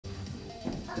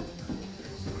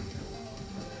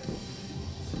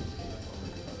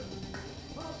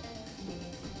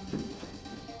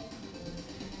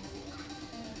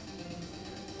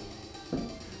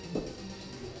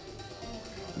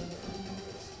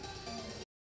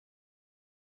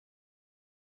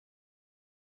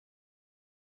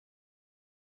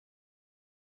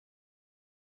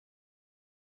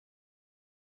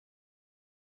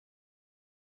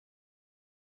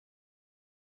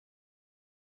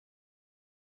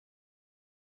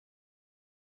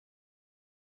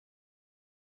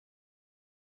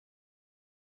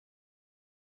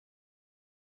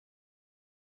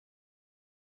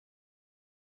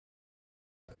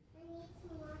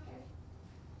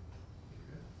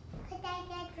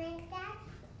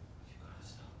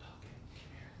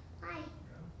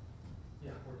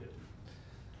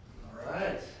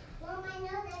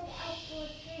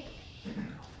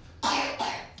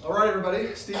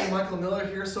Stephen Michael Miller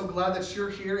here. So glad that you're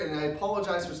here, and I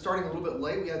apologize for starting a little bit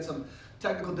late. We had some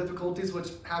technical difficulties, which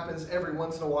happens every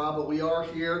once in a while, but we are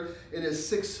here. It is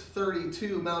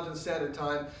 6:32 Mountain Standard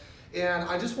Time, and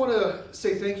I just want to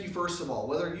say thank you first of all.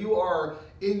 Whether you are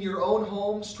in your own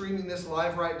home streaming this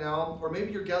live right now, or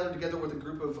maybe you're gathered together with a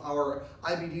group of our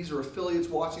IBDs or affiliates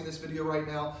watching this video right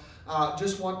now,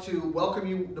 just want to welcome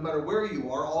you no matter where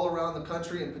you are, all around the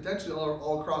country and potentially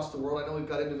all across the world. I know we've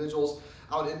got individuals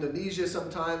out in Indonesia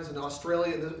sometimes, in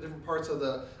Australia, and different parts of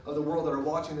the world that are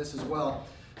watching this as well.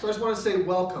 So I just want to say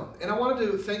welcome. And I wanted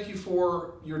to thank you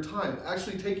for your time,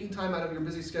 actually taking time out of your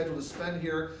busy schedule to spend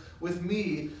here with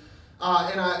me.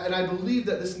 And I believe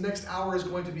that this next hour is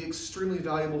going to be extremely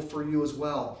valuable for you as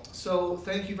well. So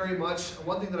thank you very much.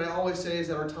 One thing that I always say is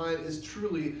that our time is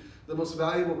truly the most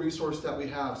valuable resource that we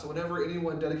have. So whenever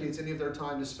anyone dedicates any of their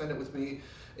time to spend it with me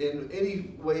in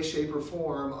any way, shape, or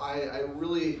form, I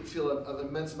really feel an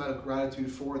immense amount of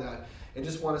gratitude for that. And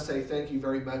just want to say thank you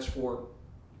very much for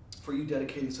you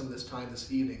dedicating some of this time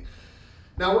this evening.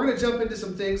 Now we're going to jump into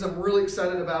some things I'm really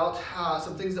excited about,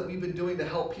 some things that we've been doing to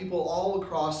help people all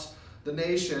across the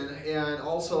nation and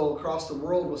also across the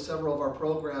world with several of our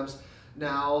programs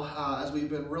now, as we've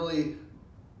been really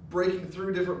breaking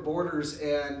through different borders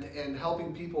and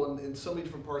helping people in so many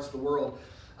different parts of the world.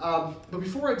 But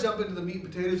before I jump into the meat and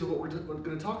potatoes of what we're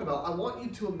going to talk about, I want you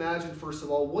to imagine, first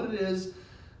of all, what it is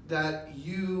that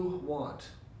you want.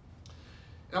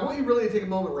 And I want you really to take a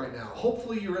moment right now.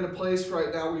 Hopefully you're in a place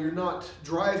right now where you're not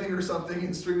driving or something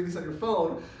and streaming this on your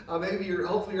phone. Hopefully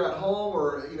you're at home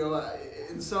or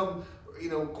in some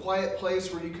quiet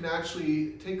place where you can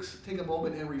actually take a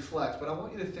moment and reflect. But I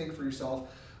want you to think for yourself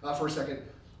for a second.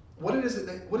 What is it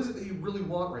that you really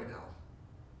want right now?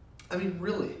 I mean,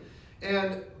 really.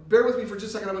 And bear with me for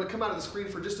just a second. I'm going to come out of the screen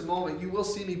for just a moment. You will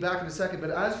see me back in a second. But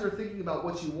as you're thinking about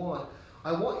what you want,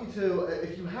 I want you to,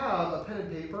 if you have a pen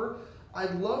and paper,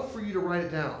 I'd love for you to write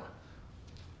it down.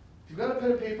 If you've got a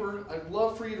pen and paper, I'd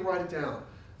love for you to write it down.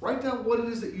 Write down what it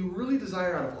is that you really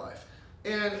desire out of life.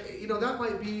 And that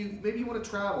might be, maybe you want to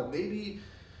travel. Maybe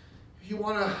you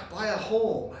want to buy a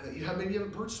home that maybe you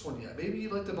haven't purchased one yet. Maybe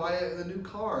you'd like to buy a new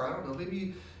car. I don't know.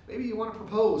 Maybe you want to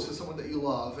propose to someone that you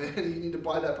love and you need to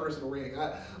buy that person a ring.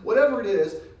 Whatever it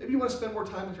is, maybe you want to spend more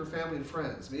time with your family and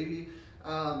friends. Maybe,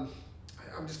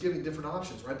 I'm just giving different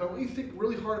options, right? But I want you to think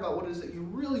really hard about what it is that you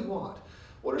really want.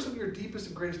 What are some of your deepest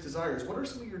and greatest desires? What are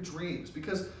some of your dreams?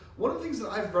 Because one of the things that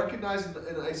I've recognized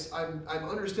and I'm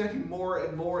understanding more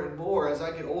and more and more as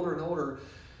I get older and older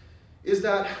is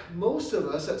that most of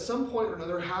us at some point or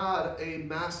another had a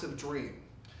massive dream.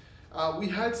 We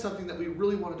had something that we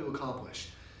really wanted to accomplish.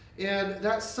 And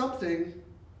that's something,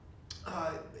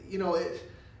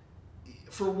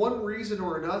 for one reason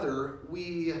or another,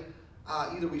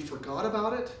 either we forgot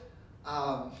about it,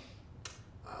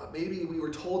 maybe we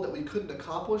were told that we couldn't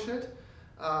accomplish it.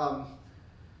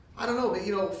 I don't know,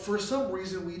 but for some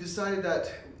reason we decided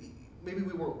that maybe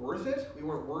we weren't worth it, we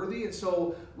weren't worthy, and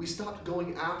so we stopped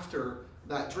going after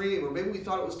that dream, or maybe we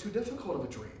thought it was too difficult of a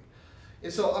dream.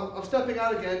 And so I'm stepping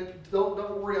out again. Don't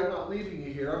worry, I'm not leaving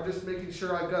you here. I'm just making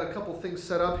sure I've got a couple things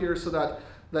set up here so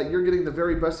that you're getting the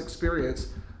very best experience.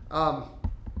 But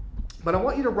I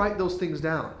want you to write those things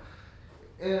down.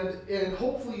 And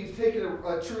hopefully you've taken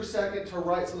a true second to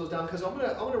write some of those down, because I'm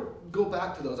gonna go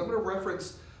back to those. I'm gonna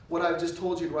reference what I've just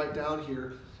told you to write down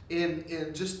here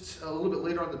in just a little bit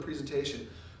later on in the presentation.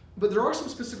 But there are some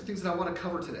specific things that I want to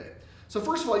cover today. So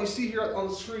first of all, you see here on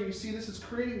the screen, you see this is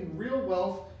creating real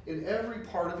wealth in every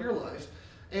part of your life.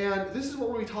 And this is what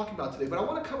we're going to be talking about today. But I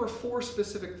want to cover 4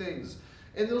 specific things.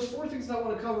 And those 4 things that I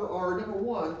want to cover are, number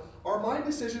 1, are my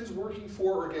decisions working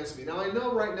for or against me? Now, I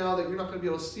know right now that you're not going to be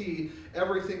able to see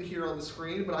everything here on the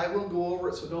screen, but I will go over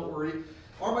it, so don't worry.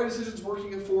 Are my decisions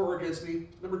working for or against me?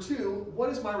 Number 2, what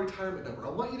is my retirement number? I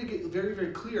want you to get very,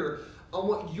 very clear on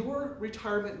what your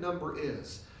retirement number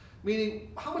is.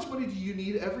 Meaning, how much money do you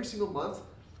need every single month?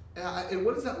 And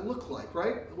what does that look like,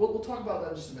 right? We'll talk about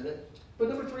that in just a minute. But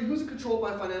number 3, who's in control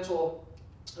of my financial,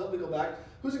 let me go back.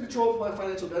 Who's in control of my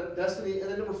financial destiny?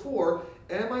 And then number 4,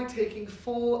 am I taking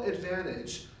full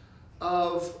advantage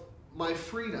of my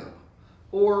freedom?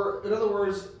 Or, in other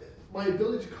words, my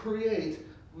ability to create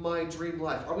my dream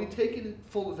life. Are we taking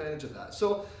full advantage of that?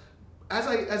 So as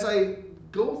I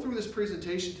go through this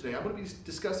presentation today, I'm going to be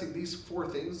discussing these 4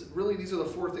 things. Really, these are the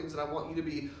 4 things that I want you to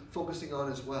be focusing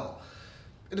on as well.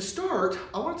 And to start,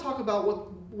 I want to talk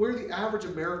about where the average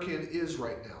American is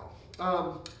right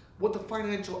now. What the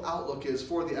financial outlook is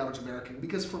for the average American.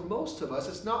 Because for most of us,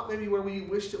 it's not maybe where we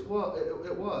wished it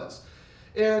was.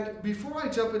 And before I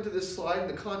jump into this slide and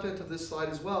the content of this slide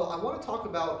as well, I want to talk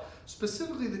about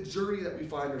specifically the journey that we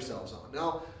find ourselves on.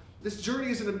 Now, this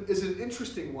journey is an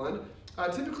interesting one.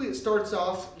 Typically, it starts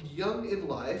off young in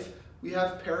life. We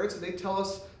have parents and they tell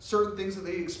us certain things that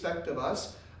they expect of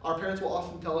us. Our parents will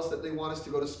often tell us that they want us to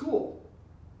go to school.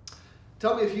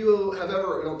 Tell me if you have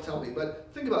ever, don't tell me, but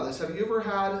think about this. Have you ever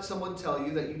had someone tell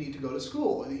you that you need to go to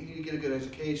school, that you need to get a good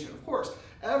education? Of course,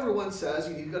 everyone says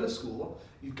you need to go to school,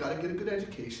 you've got to get a good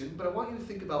education, but I want you to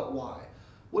think about why.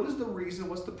 What is the reason,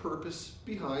 what's the purpose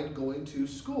behind going to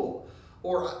school?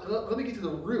 Or let me get to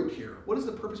the root here. What is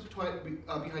the purpose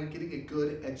behind getting a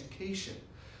good education?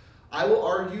 I will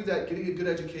argue that getting a good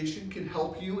education can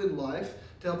help you in life,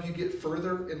 to help you get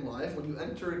further in life. When you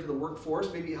enter into the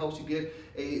workforce, maybe it helps you get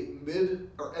a mid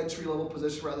or entry level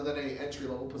position rather than an entry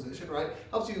level position, right?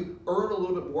 Helps you earn a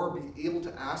little bit more, be able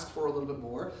to ask for a little bit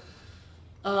more.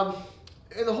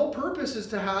 And the whole purpose is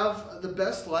to have the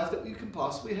best life that we can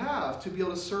possibly have, to be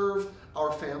able to serve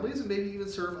our families and maybe even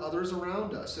serve others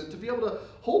around us, and to be able to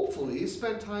hopefully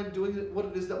spend time doing what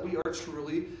it is that we are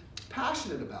truly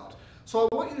passionate about. So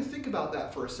I want you to think about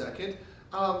that for a second.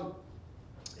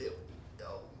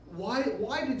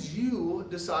 Why did you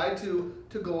decide to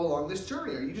go along this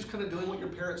journey? Are you just kind of doing what your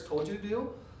parents told you to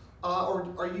do?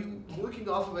 Or are you working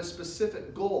off of a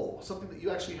specific goal, something that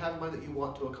you actually have in mind that you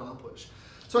want to accomplish?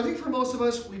 So I think for most of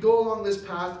us, we go along this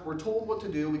path, we're told what to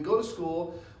do, we go to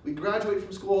school, we graduate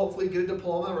from school, hopefully get a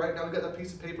diploma. Right now we've got that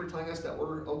piece of paper telling us that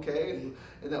we're okay and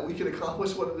that we can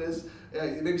accomplish what it is,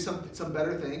 maybe some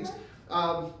better things.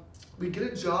 We get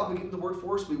a job, we get in the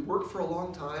workforce, we work for a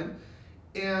long time,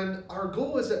 and our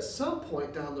goal is at some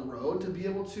point down the road to be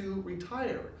able to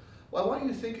retire. Well, I want you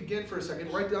to think again for a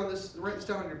second, write this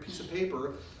down on your piece of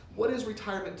paper. What is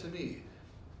retirement to me?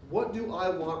 What do I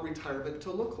want retirement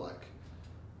to look like?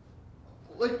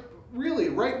 Like, really,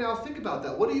 right now, think about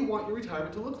that. What do you want your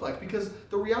retirement to look like? Because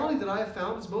the reality that I have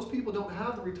found is most people don't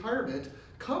have the retirement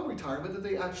that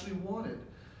they actually wanted.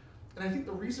 And I think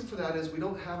the reason for that is we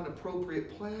don't have an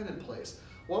appropriate plan in place.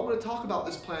 Well, I'm going to talk about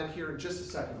this plan here in just a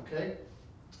second, okay?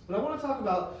 But I want to talk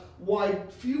about why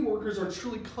few workers are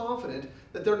truly confident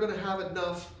that they're going to have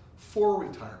enough for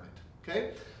retirement,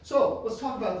 okay? So let's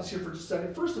talk about this here for just a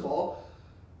second. First of all,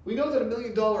 we know that $1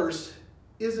 million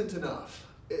isn't enough.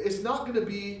 It's not going to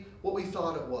be what we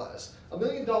thought it was. $1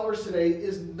 million today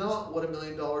is not what $1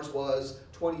 million was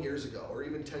 20 years ago or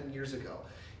even 10 years ago.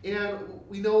 And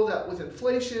we know that with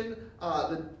inflation,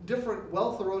 the different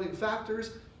wealth eroding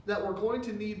factors, that we're going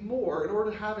to need more in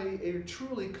order to have a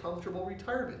truly comfortable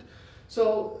retirement.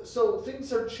 So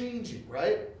things are changing,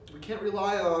 right? We can't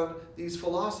rely on these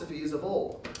philosophies of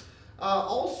old.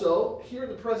 Also, here in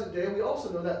the present day, we also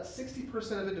know that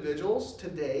 60% of individuals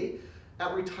today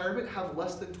at retirement have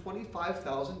less than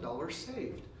 $25,000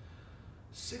 saved.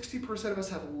 60% of us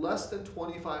have less than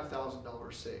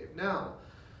 $25,000 saved. Now,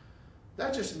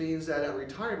 that just means that at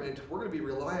retirement, we're going to be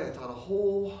reliant on a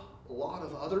whole lot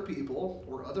of other people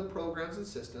or other programs and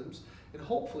systems, and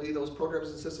hopefully those programs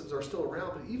and systems are still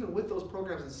around. But even with those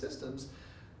programs and systems,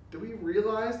 do we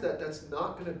realize that that's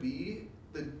not going to be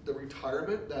the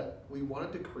retirement that we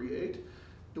wanted to create?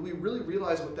 Do we really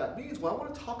realize what that means? Well, I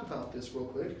want to talk about this real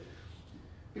quick,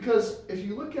 because if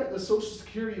you look at the Social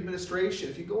Security Administration,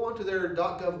 if you go onto their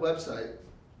 .gov website,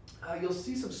 you'll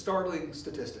see some startling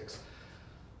statistics.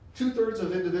 2/3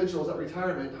 of individuals at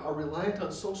retirement are reliant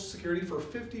on Social Security for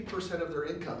 50% of their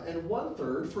income, and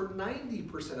 1/3 for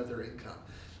 90% of their income.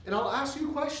 And I'll ask you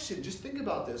a question, just think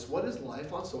about this. What is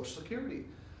life on Social Security?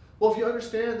 Well, if you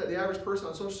understand that the average person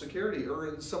on Social Security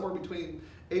earns somewhere between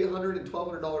 $800 and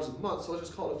 $1,200 a month, so let's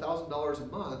just call it $1,000 a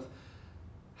month,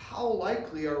 how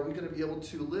likely are we going to be able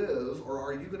to live, or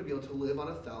are you going to be able to live on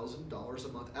 $1,000 a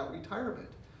month at retirement?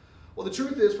 Well, the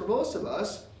truth is, for most of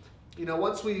us, you know,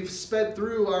 once we've sped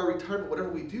through our retirement, whatever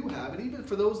we do have, and even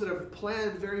for those that have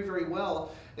planned very, very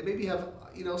well and maybe have,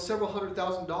 you know, several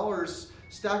 $100,000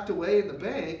 stacked away in the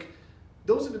bank,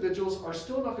 those individuals are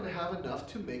still not going to have enough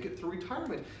to make it through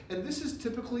retirement. And this is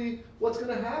typically what's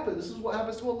going to happen. This is what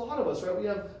happens to a lot of us, right? We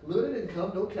have limited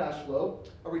income, no cash flow,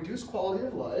 a reduced quality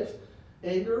of life,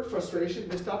 anger, frustration,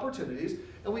 missed opportunities,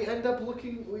 and we end up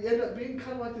being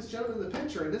kind of like this gentleman in the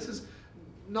picture. And this is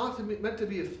not meant to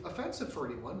be offensive for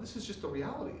anyone. This is just the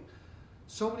reality.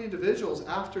 So many individuals,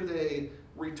 after they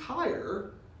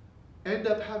retire, end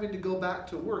up having to go back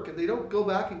to work, and they don't go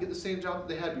back and get the same job that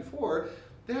they had before.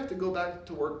 They have to go back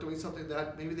to work doing something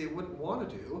that maybe they wouldn't want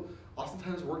to do,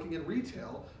 oftentimes working in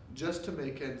retail, just to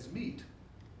make ends meet.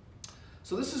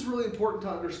 So this is really important to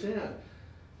understand.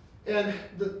 And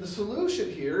the solution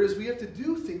here is we have to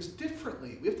do things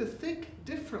differently. We have to think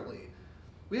differently.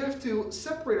 We have to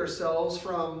separate ourselves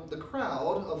from the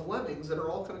crowd of lemmings that are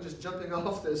all kind of just jumping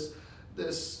off this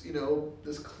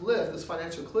cliff, this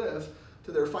financial cliff,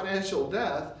 to their financial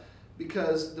death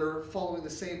because they're following the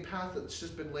same path that's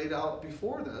just been laid out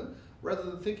before them, rather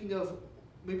than thinking of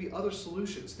maybe other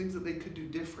solutions, things that they could do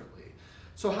differently.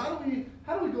 So how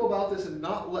do we go about this and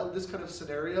not let this kind of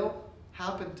scenario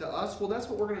happen to us? Well, that's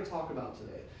what we're going to talk about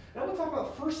today. And I'm going to talk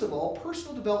about, first of all,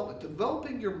 personal development,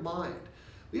 developing your mind.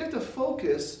 We have to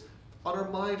focus on our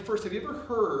mind first. Have you ever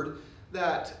heard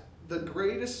that the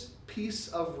greatest piece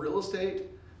of real estate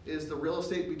is the real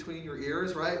estate between your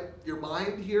ears, right? Your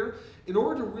mind here. In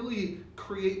order to really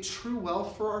create true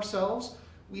wealth for ourselves,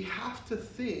 we have to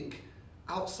think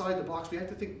outside the box. We have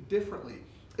to think differently.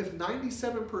 If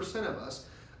 97% of us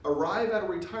arrive at a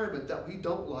retirement that we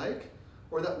don't like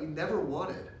or that we never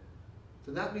wanted,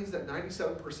 then that means that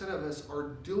 97% of us are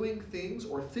doing things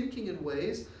or thinking in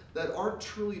ways that aren't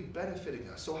truly benefiting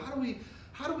us. So how do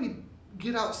we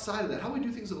get outside of that? How do we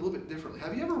do things a little bit differently?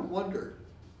 Have you ever wondered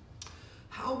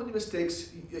how many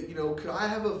mistakes could I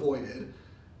have avoided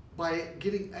by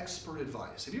getting expert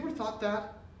advice? Have you ever thought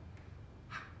that?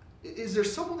 Is there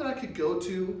someone that I could go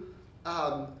to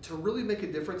really make a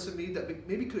difference in me, that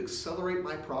maybe could accelerate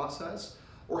my process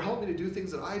or help me to do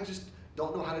things that I just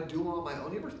don't know how to do on my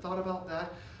own? You ever thought about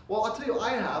that? Well, I'll tell you,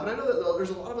 I have, and I know that there's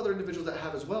a lot of other individuals that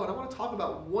have as well, and I want to talk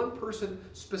about one person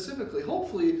specifically,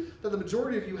 hopefully, that the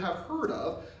majority of you have heard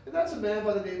of, and that's a man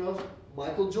by the name of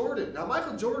Michael Jordan. Now,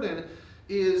 Michael Jordan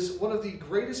is one of the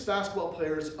greatest basketball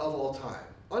players of all time.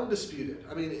 Undisputed.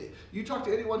 I mean, you talk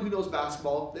to anyone who knows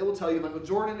basketball, they will tell you Michael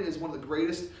Jordan is one of the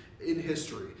greatest in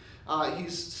history.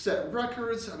 He's set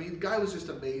records. I mean, the guy was just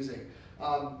amazing.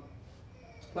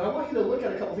 But I want you to look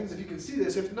at a couple things if you can see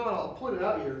this. If not, I'll point it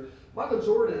out here. Michael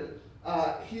Jordan,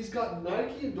 he's got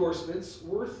Nike endorsements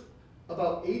worth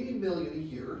about $80 million a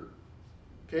year.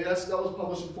 Okay, that was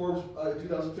published in Forbes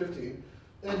 2015.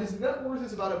 And his net worth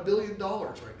is about $1 billion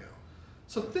right now.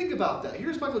 So think about that.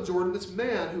 Here's Michael Jordan, this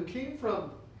man who came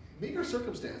from meager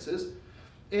circumstances.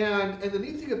 And the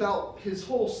neat thing about his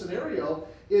whole scenario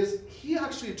is he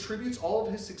actually attributes all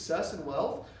of his success and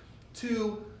wealth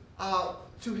to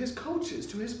his coaches,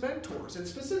 to his mentors. And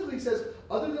specifically he says,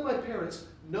 other than my parents,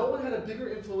 no one had a bigger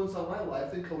influence on my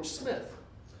life than Coach Smith.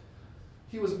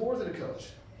 He was more than a coach.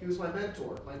 He was my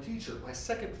mentor, my teacher, my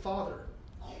second father.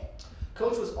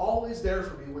 Coach was always there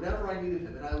for me whenever I needed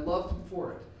him, and I loved him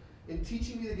for it. In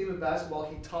teaching me the game of basketball,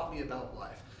 he taught me about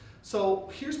life. So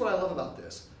here's what I love about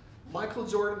this. Michael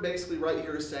Jordan basically right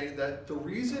here is saying that the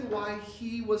reason why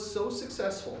he was so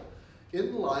successful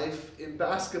in life, in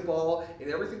basketball,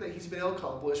 in everything that he's been able to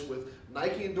accomplish with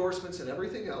Nike endorsements and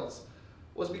everything else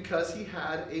was because he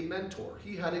had a mentor.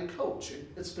 He had a coach.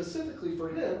 And specifically for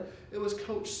him, it was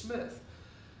Coach Smith.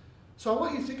 So I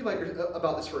want you to think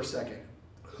about this for a second.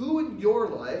 Who in your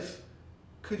life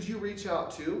could you reach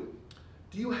out to?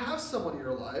 Do you have someone in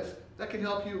your life that can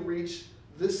help you reach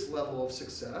this level of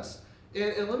success?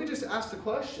 And let me just ask the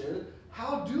question,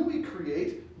 how do we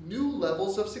create new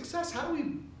levels of success? How do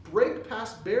we break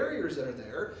past barriers that are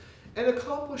there and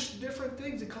accomplish different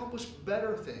things, accomplish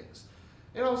better things?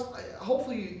 And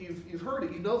hopefully you've heard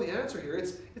it, you know the answer here.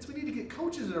 It's we need to get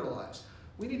coaches in our lives.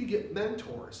 We need to get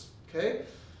mentors, okay?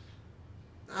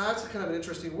 That's kind of an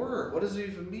interesting word. What does it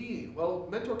even mean? Well,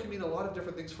 mentor can mean a lot of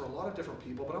different things for a lot of different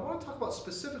people, but I want to talk about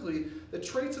specifically the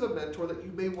traits of a mentor that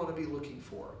you may want to be looking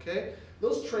for, okay?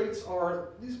 Those traits are,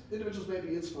 these individuals may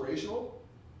be inspirational,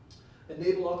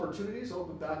 enable opportunities, I'll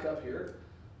back up here,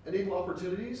 enable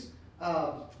opportunities,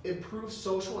 improve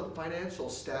social and financial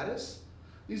status.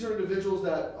 These are individuals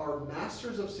that are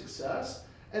masters of success,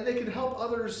 and they can help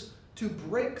others to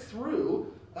break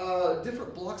through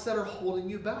different blocks that are holding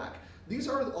you back. These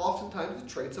are oftentimes the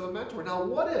traits of a mentor. Now,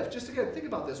 what if, just again, think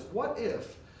about this, what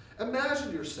if,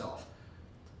 imagine yourself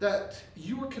that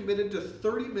you were committed to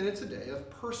 30 minutes a day of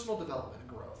personal development and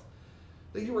growth,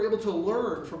 that you were able to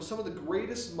learn from some of the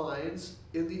greatest minds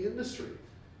in the industry,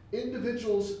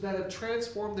 individuals that have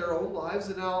transformed their own lives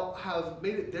and now have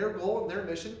made it their goal and their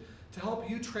mission to help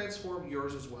you transform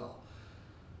yours as well.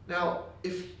 Now,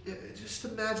 just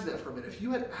imagine that for a minute. If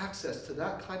you had access to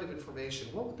that kind of information,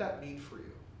 what would that mean for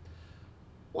you?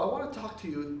 Well, I want to talk to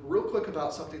you real quick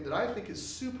about something that I think is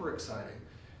super exciting,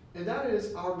 and that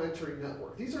is our mentoring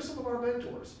network. These are some of our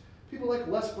mentors. People like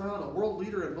Les Brown, a world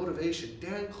leader in motivation,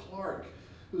 Dan Clark,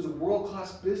 who's a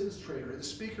world-class business trader in the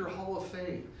Speaker Hall of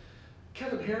Fame,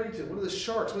 Kevin Harrington, one of the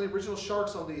sharks, one of the original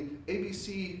sharks on the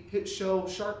ABC hit show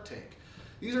Shark Tank.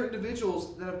 These are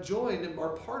individuals that have joined and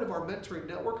are part of our mentoring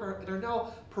network and are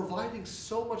now providing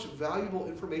so much valuable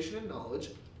information and knowledge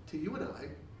to you and I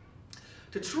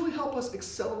to truly help us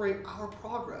accelerate our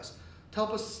progress, to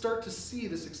help us start to see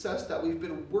the success that we've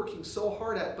been working so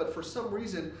hard at, but for some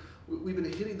reason, we've been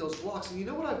hitting those blocks. And you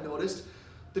know what I've noticed?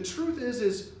 The truth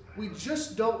is we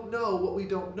just don't know what we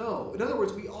don't know. In other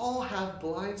words, we all have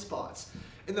blind spots.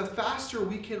 And the faster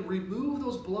we can remove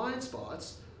those blind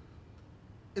spots,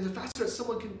 and the faster that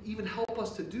someone can even help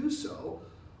us to do so,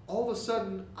 all of a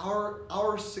sudden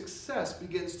our success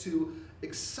begins to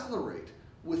accelerate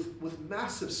with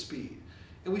massive speed.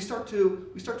 And we start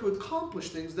to accomplish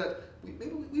things that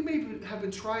we may have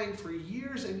been trying for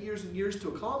years and years and years to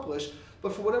accomplish,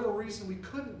 but for whatever reason we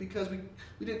couldn't because we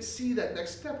didn't see that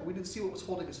next step. We didn't see what was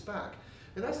holding us back.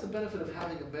 And that's the benefit of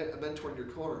having a mentor in your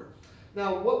corner.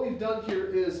 Now, what we've done here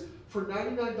is for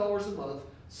 $99 a month,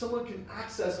 someone can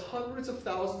access hundreds of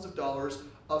thousands of dollars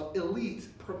of elite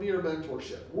premier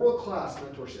mentorship, world-class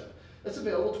mentorship. That's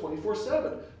available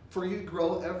 24/7 for you to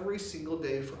grow every single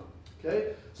day from.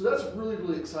 Okay? So that's really,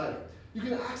 really exciting. You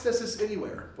can access this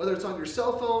anywhere, whether it's on your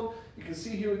cell phone. You can see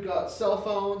here we've got cell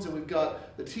phones, and we've got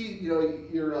your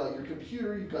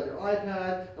computer, you've got your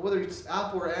iPad, and whether it's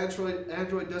Apple or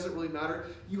Android doesn't really matter.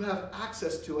 You have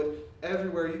access to it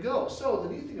everywhere you go. So the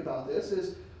neat thing about this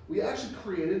is we actually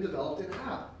created and developed an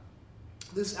app.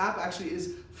 This app actually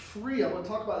is free. I'm going to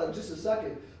talk about that in just a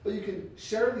second. But you can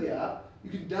share the app, you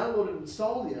can download and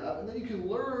install the app, and then you can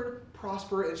learn,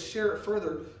 prosper, and share it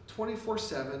further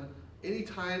 24/7,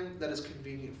 anytime that is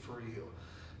convenient for you.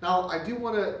 Now, I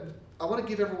want to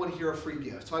give everyone here a free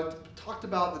gift. So I've talked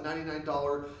about the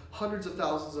 $99, hundreds of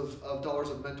thousands of dollars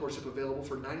of mentorship available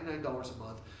for $99 a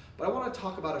month. But I want to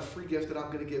talk about a free gift that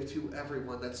I'm going to give to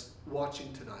everyone that's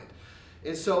watching tonight.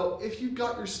 And so if you've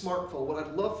got your smartphone, what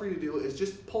I'd love for you to do is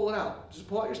just pull it out. Just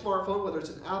pull out your smartphone, whether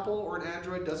it's an Apple or an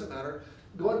Android, doesn't matter.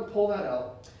 Go ahead and pull that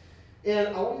out. And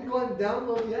I want you to go ahead and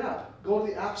download the app. Go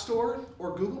to the App Store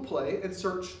or Google Play and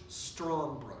search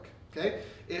Strongbrook. Okay?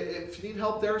 If you need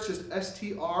help there, it's just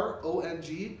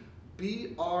STRONGBROOK.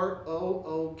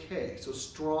 So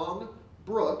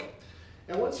Strongbrook.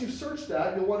 And once you've searched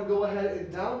that, you'll want to go ahead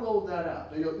and download that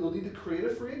app. Now, you'll need to create a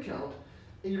free account,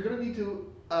 and you're going to need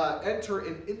to enter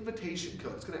an invitation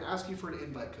code. It's going to ask you for an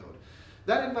invite code.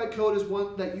 That invite code is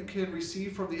one that you can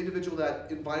receive from the individual that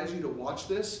invited you to watch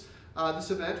this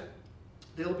event.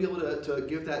 They'll be able to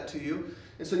give that to you.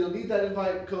 And so you'll need that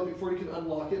invite code before you can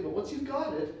unlock it. But once you've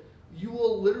got it, you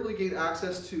will literally gain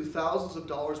access to thousands of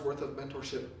dollars worth of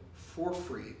mentorship for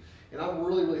free. And I'm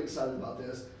really, really excited about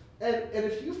this. And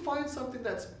if you find something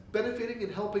that's benefiting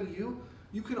and helping you,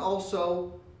 you can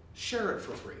also share it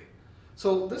for free.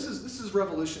 So this is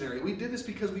revolutionary. We did this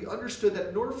because we understood that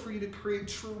in order for you to create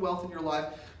true wealth in your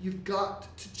life, you've got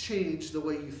to change the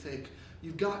way you think.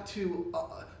 You've got to,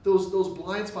 those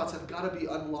blind spots have got to be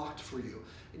unlocked for you.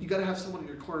 And you've got to have someone in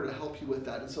your corner to help you with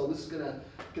that. And so this is gonna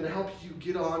help you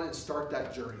get on and start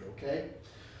that journey, okay?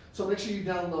 So make sure you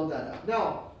download that app.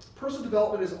 Now, personal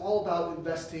development is all about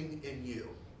investing in you.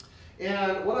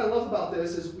 And what I love about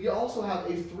this is we also have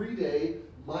a 3-day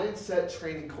mindset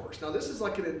training course. Now this is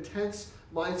like an intense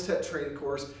mindset training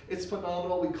course. It's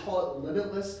phenomenal. We call it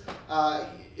Limitless.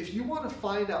 If you want to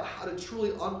find out how to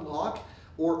truly unlock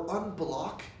or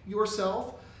unblock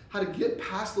yourself, how to get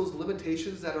past those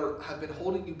limitations that have been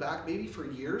holding you back maybe for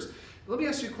years, let me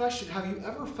ask you a question. Have you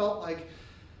ever felt like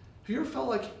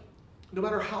no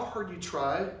matter how hard you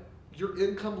try, your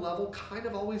income level kind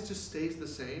of always just stays the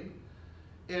same?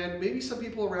 And maybe some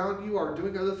people around you are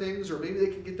doing other things, or maybe they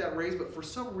can get that raise, but for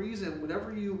some reason,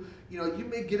 whenever you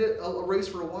may get a raise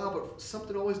for a while, but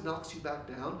something always knocks you back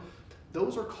down.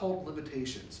 Those are called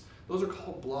limitations. Those are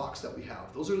called blocks that we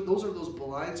have. Those are those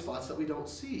blind spots that we don't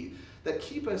see, that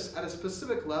keep us at a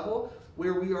specific level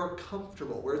where we are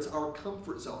comfortable, where it's our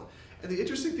comfort zone. And the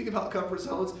interesting thing about comfort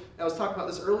zones, and I was talking about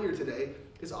this earlier today,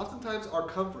 is oftentimes our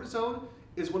comfort zone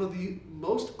is one of the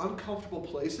most uncomfortable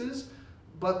places,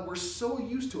 but we're so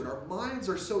used to it. Our minds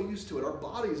are so used to it. Our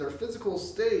bodies, our physical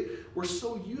state, we're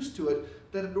so used to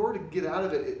it that in order to get out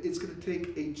of it, it's going to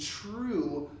take a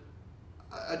true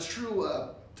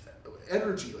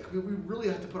energy. Like we really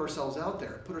have to put ourselves out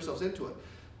there, put ourselves into it.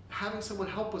 Having someone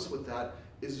help us with that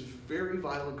is very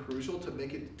vital and crucial to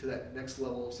make it to that next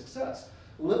level of success.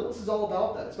 Limitless is all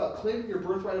about that. It's about claiming your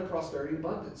birthright of prosperity and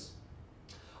abundance,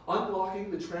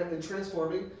 unlocking and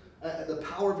transforming the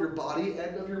power of your body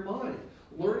and of your mind,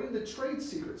 learning the trade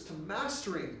secrets to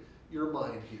mastering your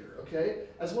mind here, okay?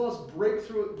 As well as breaking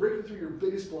through your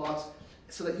biggest blocks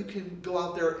so that you can go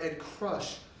out there and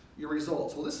crush your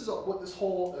results. Well, this is what this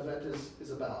whole event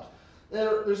is about.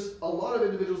 There's a lot of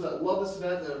individuals that love this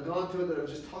event, that have gone to it, that have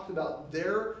just talked about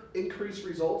their increased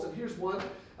results. And here's one.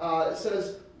 It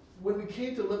says, when we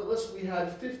came to Limitless, we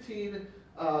had 15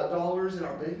 dollars in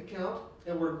our bank account,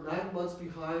 and we're 9 months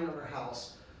behind on our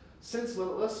house. Since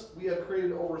Limitless, we have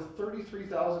created over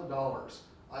 $33,000.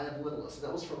 I am Limitless, and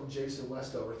that was from Jason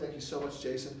Westover. Thank you so much,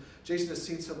 Jason. Jason has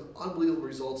seen some unbelievable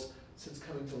results since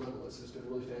coming to Limitless. It's been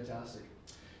really fantastic.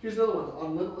 Here's another one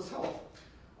on Limitless Health.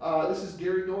 This is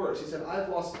Gary Norris. He said, I've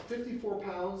lost 54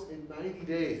 pounds in 90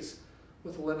 days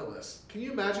with Limitless. Can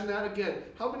you imagine that? Again,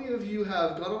 how many of you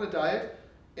have gone on a diet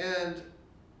and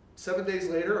 7 days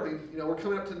later, I mean, you know, we're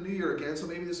coming up to the new year again, so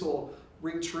maybe this will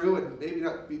ring true and maybe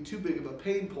not be too big of a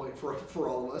pain point for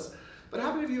all of us. But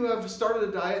how many of you have started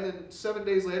a diet and then 7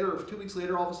 days later or 2 weeks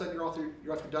later, all of a sudden you're off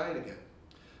your diet again?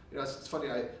 You know, it's funny,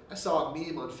 I saw a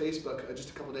meme on Facebook just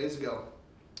a couple days ago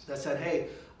that said, hey,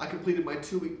 I completed my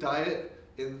 2-week diet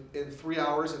in 3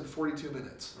 hours and 42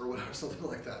 minutes or whatever, something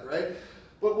like that, right?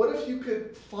 But what if you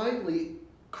could finally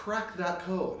crack that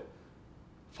code?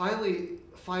 Finally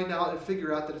find out and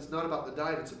figure out that it's not about the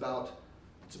diet, it's about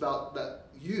that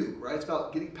you, right? It's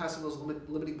about getting past some of those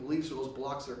limiting beliefs or those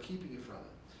blocks that are keeping you from it.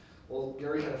 Well,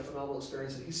 Gary had a phenomenal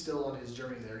experience and he's still on his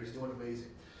journey there. He's doing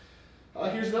amazing.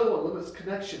 Here's another one, Limitless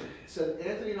Connection. It said,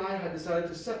 Anthony and I had decided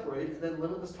to separate, and then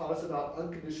Limitless taught us about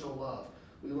unconditional love.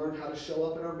 We learned how to show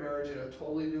up in our marriage in a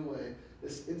totally new way.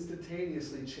 This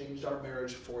instantaneously changed our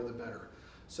marriage for the better.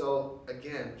 So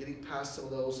again, getting past some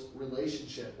of those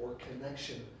relationship or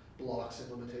connection blocks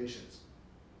and limitations.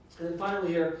 And then finally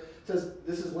here, it says,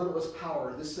 this is Limitless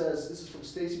Power. This is from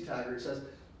Stacy Taggart. It says,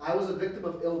 I was a victim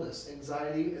of illness,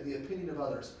 anxiety, and the opinion of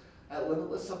others. At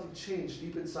Limitless, something changed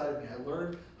deep inside of me. I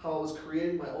learned how I was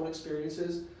creating my own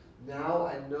experiences. Now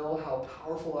I know how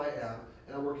powerful I am,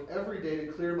 and I work every day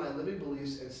to clear my limiting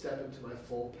beliefs and step into my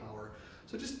full power.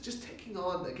 So just taking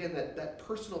on, again, that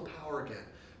personal power again,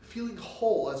 feeling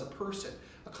whole as a person,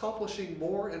 accomplishing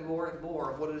more and more and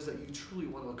more of what it is that you truly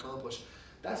want to accomplish.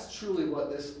 That's truly what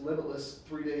this Limitless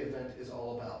 3-day event is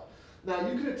all about. Now,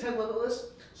 you can attend Limitless,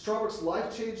 Strongbrook's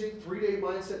life-changing 3-day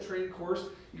mindset training course.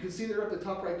 You can see there at the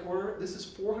top right corner, this is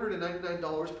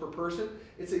 $499 per person.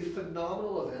 It's a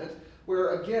phenomenal event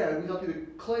where, again, we help you to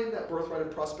claim that birthright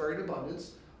of prosperity and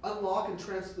abundance, unlock and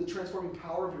the transforming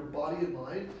power of your body and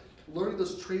mind, learning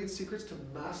those trade secrets to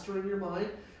master in your mind,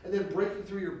 and then breaking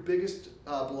through your biggest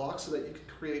blocks so that you can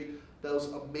create those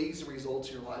amazing results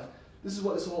in your life. This is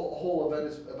what this whole event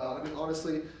is about. I mean,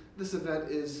 honestly, this event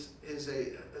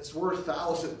it's worth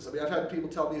thousands. I mean, I've had people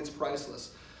tell me it's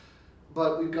priceless.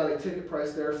 But we've got a ticket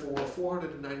price there for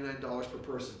 $499 per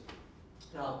person.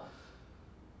 Now,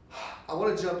 I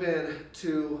want to jump in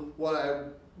to what I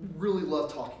really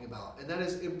love talking about, and that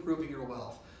is improving your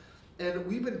wealth. And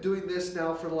we've been doing this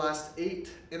now for the last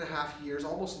 8.5 years,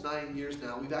 almost 9 years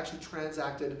now. We've actually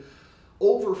transacted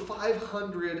over just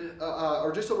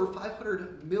over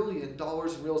 $500 million in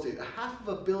real estate,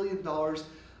 $500 million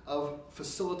of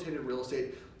facilitated real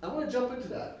estate. I want to jump into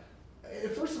that.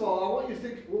 First of all, I want you to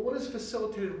think, well, what does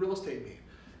facilitated real estate mean?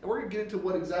 And we're going to get into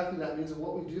what exactly that means and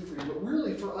what we do for you. But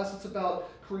really, for us, it's about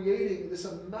creating this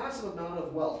massive amount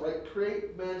of wealth,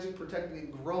 right? Managing, protecting,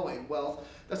 and growing wealth.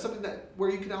 That's something where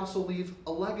you can also leave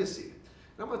a legacy.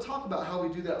 And I'm going to talk about how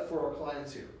we do that for our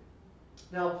clients here.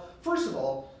 Now, first of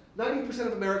all, 90%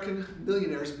 of American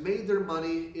millionaires made their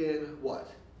money in what?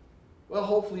 Well,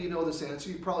 hopefully you know this answer.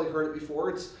 You've probably heard it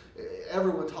before.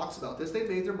 Everyone talks about this. They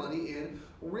made their money in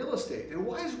real estate. And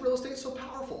why is real estate so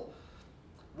powerful?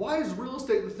 Why is real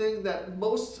estate the thing that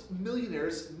most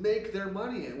millionaires make their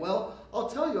money in? Well, I'll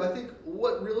tell you, I think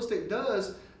what real estate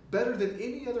does better than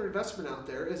any other investment out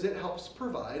there is it helps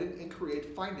provide and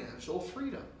create financial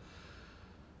freedom.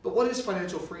 But what is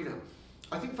financial freedom?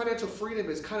 I think financial freedom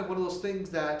is kind of one of those things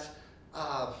that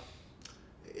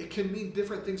it can mean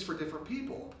different things for different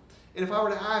people. And if I were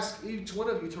to ask each one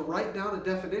of you to write down a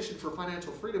definition for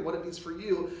financial freedom, what it means for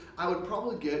you, I would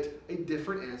probably get a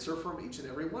different answer from each and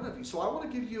every one of you. So I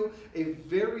want to give you a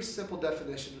very simple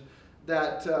definition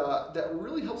that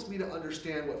really helps me to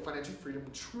understand what financial freedom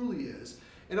truly is,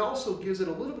 and also gives it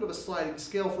a little bit of a sliding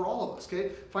scale for all of us,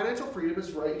 okay? Financial freedom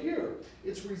is right here.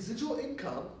 It's residual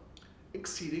income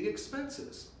exceeding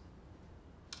expenses.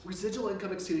 Residual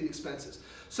income exceeding expenses.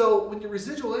 So when your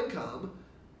residual income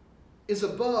is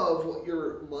above what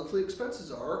your monthly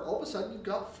expenses are, all of a sudden you've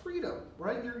got freedom,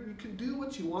 right? You can do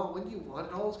what you want when you want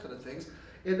and all those kind of things.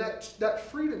 And that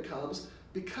freedom comes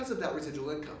because of that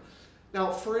residual income.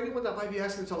 Now, for anyone that might be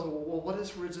asking themselves, well, what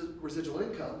is residual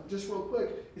income? Just real quick,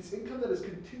 it's income that is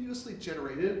continuously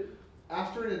generated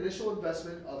after an initial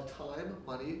investment of time,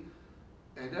 money,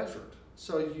 and effort.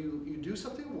 So you do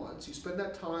something once, you spend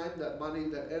that time, that money,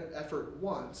 that effort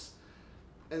once,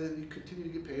 and then you continue to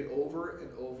get paid over and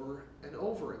over and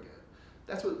over again.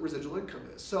 That's what residual income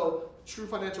is. So true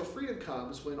financial freedom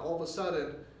comes when all of a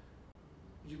sudden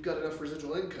you've got enough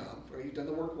residual income, or you've done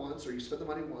the work once, or you spent the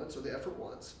money once, or the effort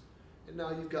once, and now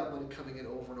you've got money coming in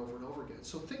over and over and over again.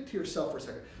 So think to yourself for a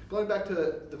second. Going back to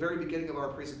the very beginning of our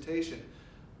presentation,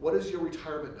 what is your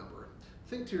retirement number?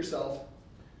 Think to yourself,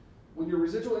 when your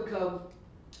residual income,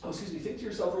 think to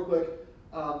yourself real quick,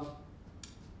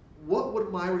 what would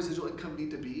my residual income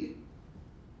need to be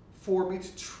for me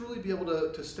to truly be able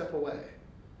to step away?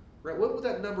 Right? What would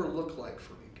that number look like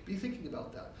for me? Be thinking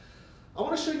about that. I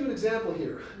want to show you an example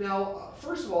here. Now,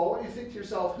 first of all, I want you to think to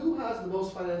yourself, who has the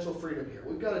most financial freedom here?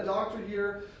 We've got a doctor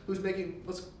here who's making,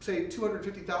 let's say,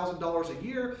 $250,000 a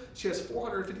year. She has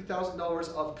 $450,000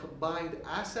 of combined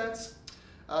assets.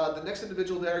 The next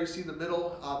individual there you see in the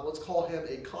middle, let's call him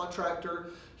a contractor.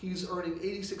 He's earning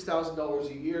 $86,000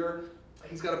 a year.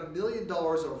 He's got $1 million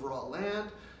of raw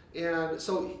land. And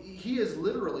so he is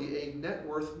literally a net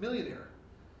worth millionaire.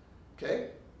 Okay,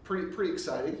 pretty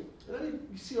exciting. And then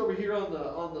you see over here on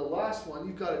the last one,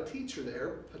 you've got a teacher there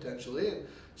potentially, and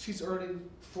she's earning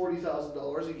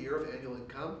 $40,000 a year of annual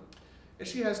income, and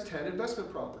she has 10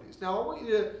 investment properties. Now I want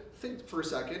you to think for a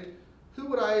second,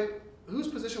 whose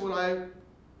position would I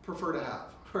prefer to have,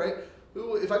 right?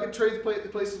 If I could trade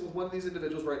places with one of these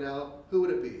individuals right now, who would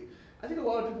it be? I think a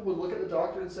lot of people would look at the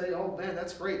doctor and say, oh man,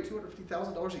 that's great,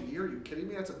 $250,000 a year, are you kidding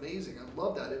me? That's amazing, I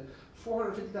love that. And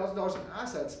 $450,000 in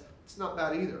assets, it's not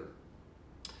bad either.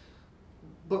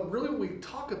 But really when we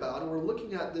talk about, and we're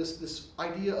looking at this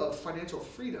idea of financial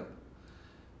freedom,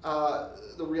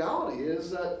 the reality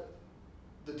is that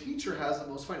the teacher has the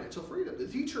most financial freedom. The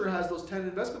teacher has those 10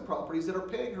 investment properties that are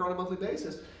paying her on a monthly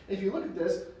basis. And if you look at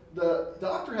this, the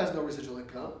doctor has no residual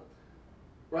income,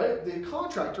 right? The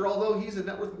contractor, although he's a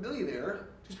net worth millionaire,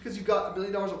 just because you've got $1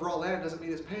 million of raw land doesn't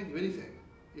mean it's paying you anything.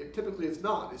 Typically it's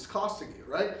not, it's costing you,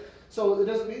 right? So it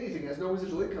doesn't mean anything, it has no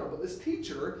residual income. But this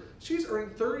teacher, she's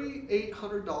earning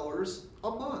 $3,800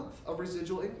 a month of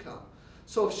residual income.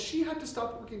 So if she had to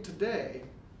stop working today,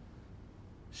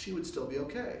 she would still be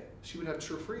okay. She would have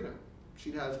true freedom.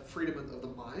 She'd have freedom of the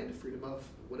mind, freedom of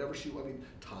whatever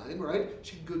time, right?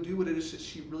 She can go do what it is that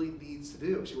she really needs to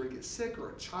do. If she were to get sick, or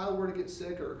a child were to get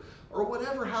sick, or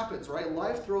whatever happens, right?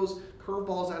 Life throws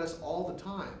curveballs at us all the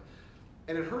time.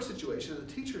 And in her situation, in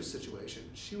the teacher's situation,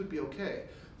 she would be okay.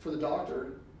 For the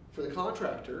doctor, for the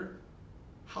contractor,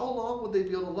 how long would they be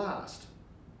able to last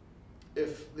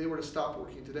if they were to stop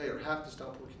working today, or have to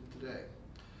stop working today?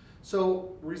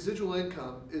 So residual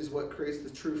income is what creates the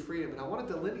true freedom. And I want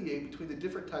to delineate between the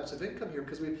different types of income here,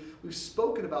 because we've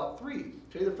spoken about three.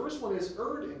 Okay, the first one is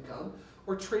earned income,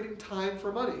 or trading time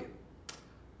for money.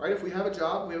 Right? If we have a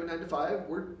job, we have a 9 to 5,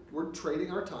 we're trading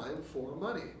our time for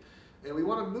money. And we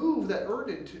want to move that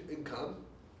earned income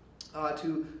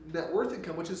to net worth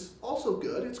income, which is also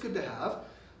good. It's good to have.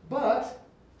 But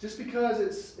just because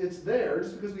it's there,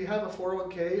 just because we have a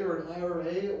 401k or an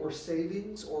IRA or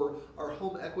savings or our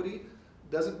home equity,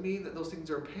 doesn't mean that those things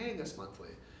are paying us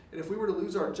monthly. And if we were to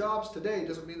lose our jobs today, it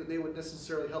doesn't mean that they would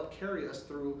necessarily help carry us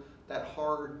through that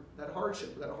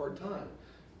hardship, that hard time.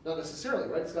 Not necessarily,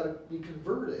 right? It's got to be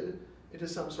converted into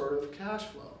some sort of cash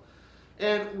flow.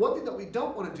 And one thing that we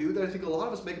don't want to do, that I think a lot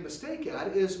of us make a mistake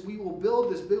at, is we will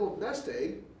build this big old nest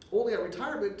egg only at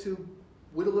retirement to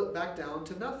whittle it back down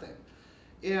to nothing.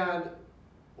 And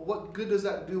what good does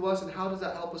that do us, and how does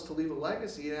that help us to leave a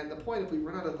legacy? And at the point, if we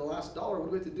run out of the last dollar, what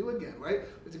do we have to do again, right?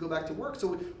 We have to go back to work.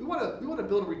 So we want to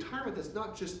build a retirement that's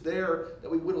not just there that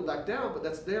we whittle back down, but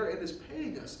that's there and is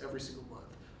paying us every single month.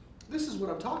 This is what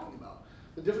I'm talking about.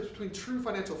 The difference between true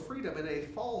financial freedom and a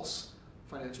false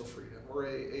financial freedom, or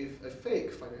a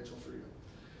fake financial freedom.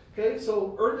 Okay,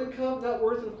 so earned income, net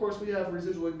worth, and of course we have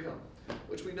residual income,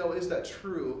 which we know is that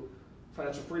true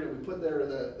financial freedom. We put there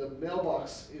the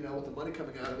mailbox, with the money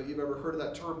coming out of it. You've ever heard of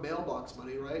that term, mailbox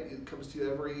money, right? It comes to you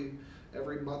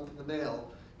every month in the mail,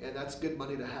 and that's good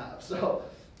money to have. So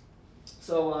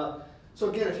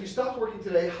again, if you stopped working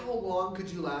today, how long could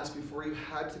you last before you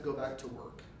had to go back to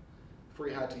work? Before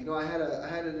you had to, I had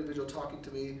an individual talking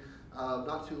to me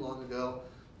not too long ago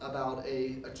about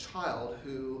a child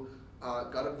who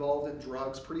got involved in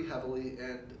drugs pretty heavily,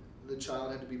 and the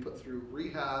child had to be put through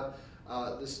rehab.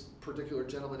 This particular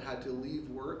gentleman had to leave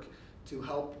work to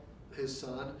help his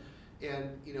son,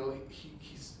 and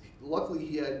luckily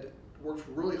he had worked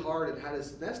really hard and had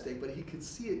his nest egg, but he could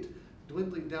see it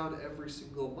dwindling down every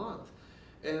single month.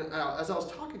 And as I was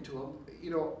talking to him,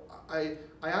 I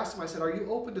asked him, I said, are you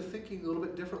open to thinking a little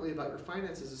bit differently about your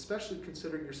finances, especially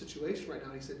considering your situation right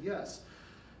now? And he said, yes.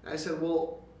 And I said,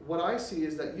 well, what I see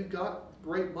is that you've got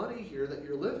great money here that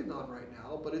you're living on right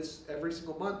now, but it's every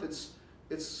single month it's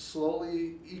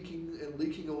slowly eking and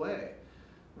leaking away.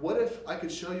 What if I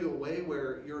could show you a way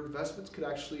where your investments could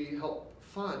actually help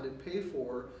fund and pay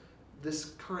for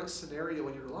this current scenario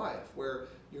in your life, where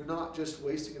you're not just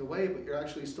wasting it away, but you're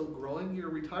actually still growing your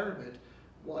retirement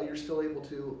while you're still able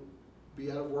to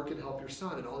be out of work and help your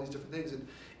son and all these different things. And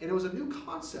it was a new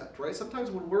concept, right? Sometimes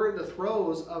when we're in the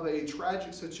throes of a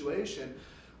tragic situation,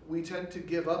 we tend to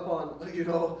give up on,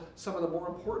 some of the more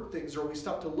important things, or we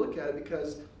stop to look at it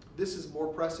because this is more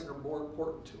pressing or more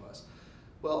important to us.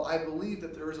 Well, I believe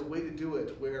that there is a way to do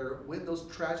it where when those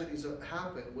tragedies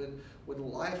happen, when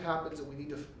life happens and we need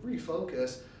to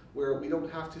refocus, where we don't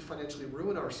have to financially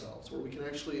ruin ourselves, where we can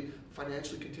actually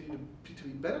financially continue to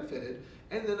be benefited,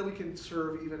 and then we can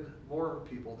serve even more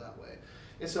people that way.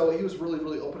 And so he was really,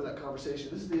 really open to that conversation.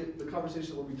 This is the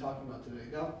conversation we'll be talking about today.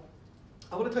 Now,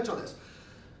 I want to touch on this.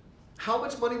 How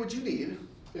much money would you need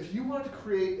if you wanted to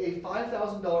create a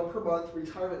 $5,000 per month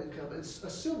retirement income,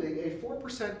 assuming a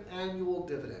 4% annual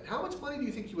dividend? How much money do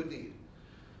you think you would need?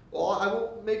 Well, I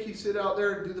won't make you sit out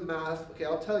there and do the math. Okay,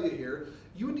 I'll tell you here.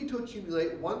 You would need to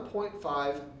accumulate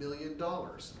 $1.5 million.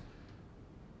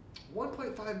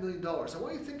 $1.5 million. I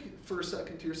want you to think for a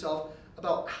second to yourself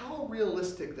about how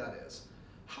realistic that is.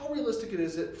 How realistic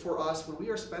is it for us when we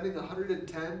are spending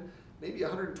 110, maybe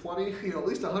 120, at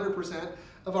least 100%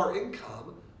 of our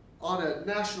income on a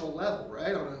national level,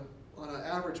 right? On an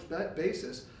average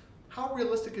basis. How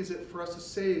realistic is it for us to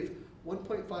save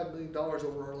 $1.5 million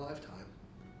over our lifetime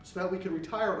so that we can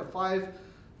retire on a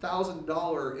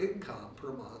 $5,000 income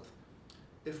per month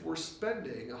if we're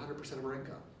spending 100% of our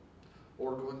income,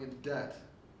 or going into debt,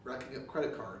 racking up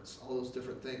credit cards, all those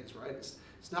different things, right? It's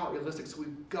not realistic, so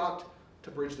we've got to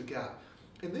bridge the gap.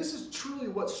 And this is truly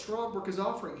what Strongbrook is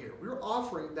offering here. We're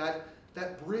offering that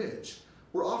bridge.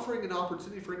 We're offering an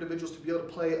opportunity for individuals to be able to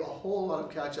play a whole lot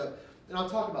of catch up. And I'll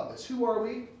talk about this. Who are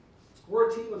we? We're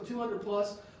a team of 200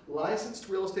 plus licensed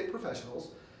real estate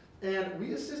professionals, and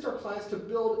we assist our clients to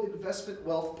build investment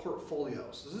wealth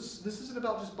portfolios. This isn't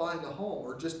about just buying a home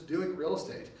or just doing real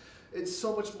estate. It's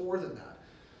so much more than that.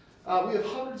 We have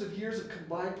hundreds of years of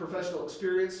combined professional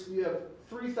experience. We have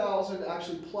 3,000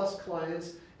 actually plus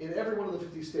clients in every one of the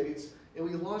 50 states, and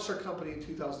we launched our company in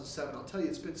 2007. I'll tell you,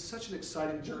 it's been such an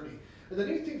exciting journey. And the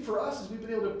neat thing for us is we've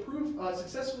been able to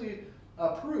successfully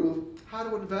prove how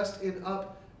to invest in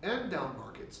up and down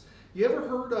markets. You ever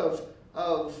heard of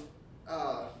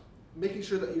making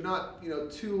sure that you're not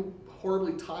too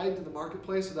horribly tied to the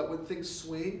marketplace, so that when things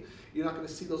swing, you're not going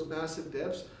to see those massive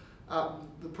dips?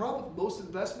 The problem with most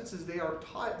investments is they're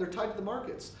tied to the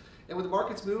markets. And when the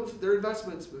markets move, their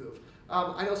investments move.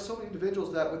 I know so many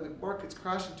individuals that when the markets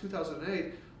crashed in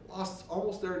 2008, lost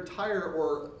almost their entire,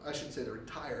 or I shouldn't say their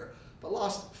entire, but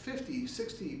lost 50,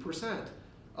 60%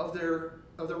 of their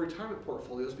retirement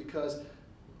portfolios because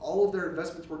all of their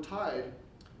investments were tied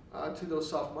to those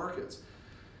soft markets.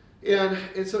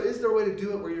 And so is there a way to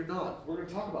do it where you're not? We're going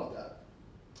to talk about that.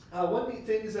 One neat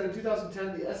thing is that in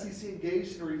 2010, the SEC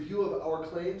engaged in a review of our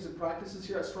claims and practices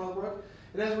here at Strongbrook.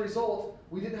 And as a result,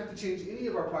 we didn't have to change any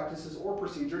of our practices or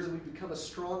procedures, and we've become a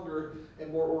stronger and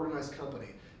more organized company.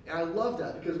 And I love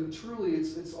that because we truly,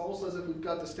 it's almost as if we've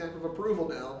got the stamp of approval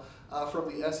now from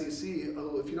the SEC.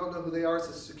 If you don't know who they are, it's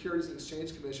the Securities and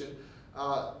Exchange Commission.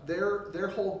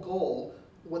 Their whole goal,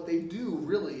 what they do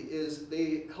really is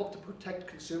they help to protect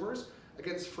consumers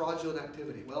against fraudulent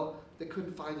activity. Well, they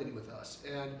couldn't find any with us.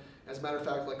 And as a matter of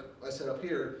fact, like I said up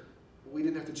here, we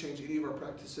didn't have to change any of our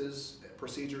practices,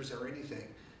 procedures, or anything.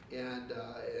 And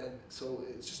so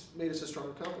it's just made us a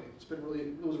stronger company.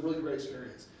 It was a really great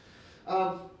experience.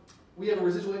 We have a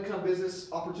residual income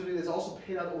business opportunity that's also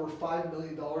paid out over $5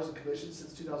 million in commissions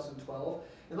since 2012.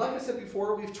 And like I said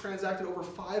before, we've transacted over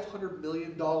 $500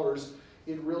 million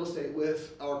in real estate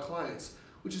with our clients,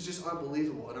 which is just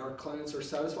unbelievable. And our clients are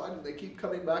satisfied, and they keep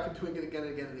coming back and doing it again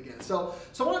and again and again. So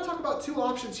I want to talk about two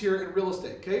options here in real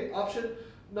estate, okay? Option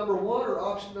number one or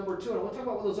option number two. And I want to talk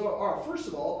about what those are. First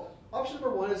of all, option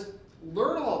number one is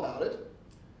learn all about it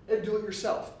and do it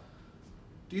yourself.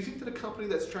 Do you think that a company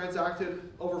that's transacted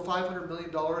over $500 million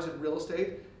in real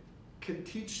estate can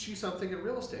teach you something in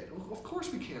real estate? Well, of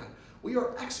course we can. We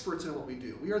are experts in what we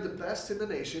do. We are the best in the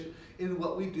nation in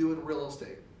what we do in real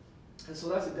estate. And so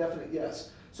that's a definite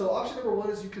yes. So option number one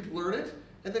is you could learn it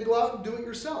and then go out and do it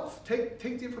yourself. Take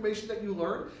the information that you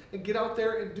learn and get out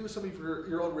there and do something for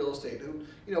your own real estate. And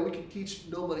we can teach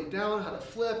no money down, how to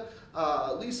flip,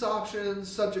 lease options,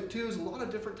 subject twos, a lot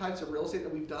of different types of real estate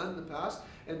that we've done in the past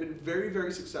and been very,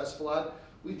 very successful at.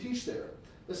 We teach there.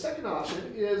 The second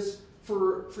option is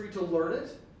for you to learn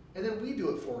it and then we do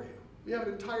it for you. We have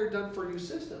an entire done-for-you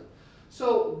system.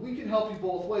 So we can help you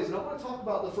both ways. And I want to talk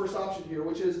about the first option here,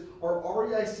 which is our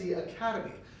REIC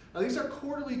Academy. Now these are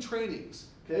quarterly trainings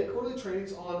Okay, quarterly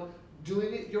trainings on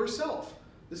doing it yourself.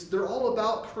 They're all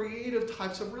about creative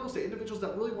types of real estate. Individuals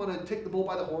that really want to take the bull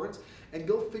by the horns and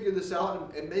go figure this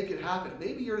out and make it happen.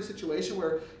 Maybe you're in a situation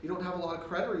where you don't have a lot of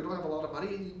credit or you don't have a lot of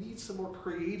money and you need some more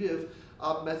creative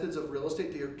methods of real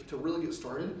estate to really get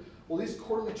started. Well, these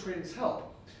quarterly trainings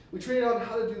help. We train on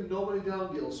how to do no money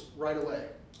down deals right away.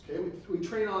 Okay, we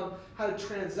train on how to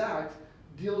transact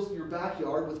deals in your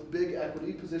backyard with big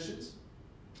equity positions,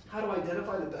 how to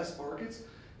identify the best markets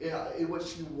in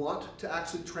which you want to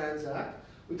actually transact.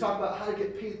 We talk about how to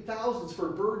get paid thousands for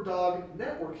bird dog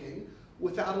networking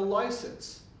without a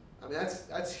license. I mean,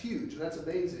 that's huge and that's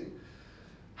amazing.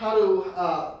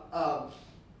 How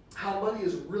money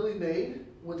is really made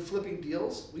when flipping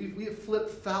deals. We have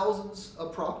flipped thousands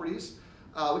of properties.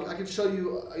 I can show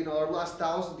you, our last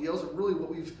 1,000 deals, and really what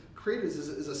we've created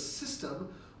is a system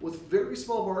with very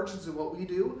small margins in what we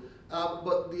do.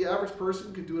 But the average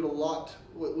person could do it a lot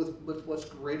with much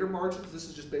greater margins. This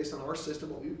is just based on our system,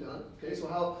 what we've done. Okay, so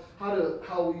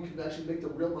how you can actually make the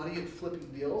real money in flipping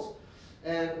deals,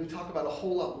 and we talk about a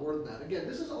whole lot more than that. Again,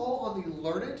 this is all on the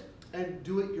learn it and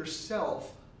do it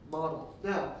yourself model.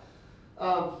 Now,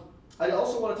 I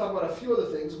also want to talk about a few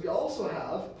other things. We also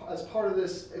have, as part of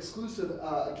this exclusive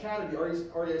academy,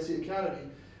 REIC Academy,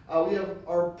 we have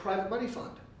our private money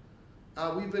fund.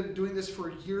 We've been doing this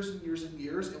for years and years and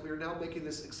years, and we are now making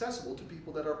this accessible to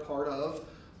people that are part of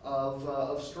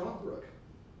Strongbrook.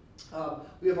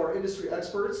 We have our industry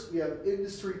experts. We have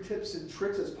industry tips and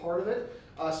tricks as part of it.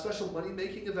 Special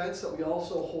money-making events that we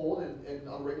also hold on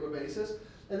a regular basis.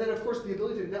 And then, of course, the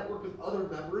ability to network with other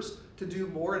members to do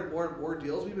more and more and more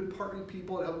deals. We've been partnering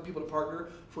people and helping people to partner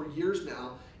for years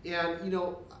now. And,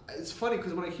 it's funny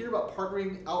because when I hear about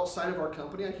partnering outside of our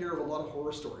company, I hear of a lot of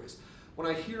horror stories. When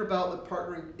I hear about the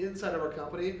partnering inside of our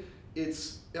company,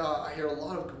 I hear a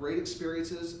lot of great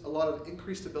experiences, a lot of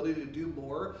increased ability to do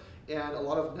more, and a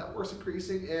lot of net worth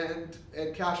increasing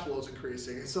and cash flows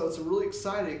increasing. And so it's really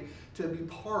exciting to be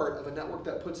part of a network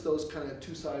that puts those kind of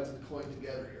two sides of the coin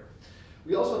together here.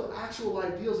 We also have actual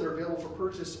live deals that are available for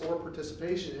purchase or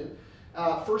participation in.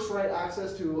 First right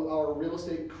access to our real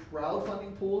estate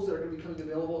crowdfunding pools that are going to be coming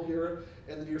available here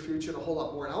in the near future, and a whole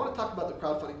lot more. And I want to talk about the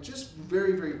crowdfunding just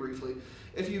very, very briefly.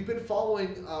 If you've been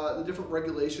following the different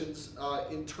regulations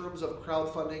in terms of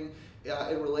crowdfunding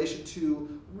in relation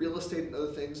to real estate and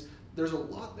other things, there's a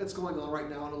lot that's going on right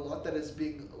now and a lot that is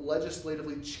being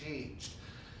legislatively changed.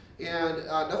 And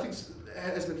nothing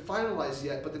has been finalized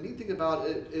yet, but the neat thing about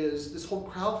it is this whole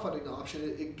crowdfunding option,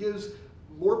 it gives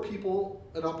more people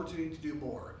an opportunity to do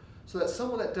more. So that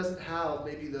someone that doesn't have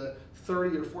maybe the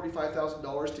 $30,000 or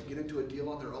 $45,000 to get into a deal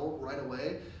on their own right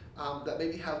away, that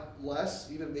maybe have less,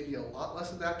 even maybe a lot less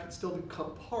than that, can still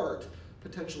become part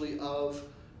potentially of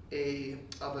a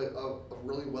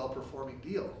really well-performing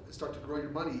deal and start to grow your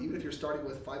money, even if you're starting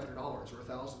with $500 or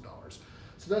 $1,000.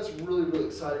 So that's really, really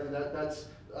exciting, and that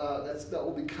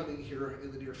will be coming here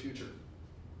in the near future.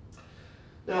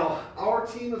 Now, our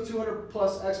team of 200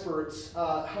 plus experts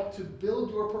help to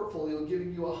build your portfolio,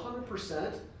 giving you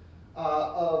 100%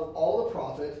 of all the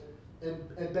profit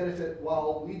and benefit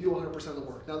while we do 100% of the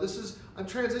work. Now, I'm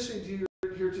transitioning to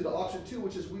here to the option 2,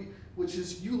 which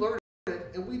is you learn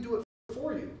it and we do it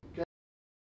for you. Okay,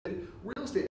 real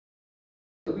estate.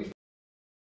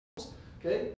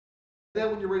 Okay, and then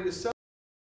when you're ready to sell,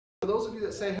 for those of you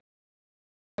that say, hey,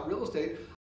 real estate,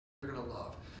 you're going to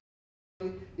love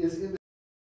is in the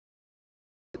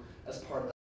as part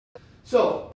of that.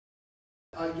 So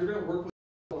you're going to work with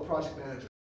a project manager.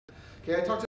 Okay, I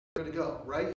talked to you going to go,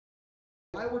 right?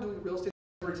 Why we're doing real estate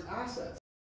leverage assets.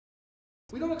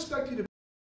 We don't expect you to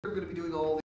you're going to be doing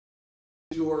all the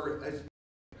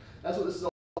that's what this is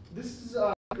all. This is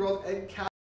growth and cash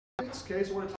markets. Okay,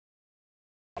 so we're going to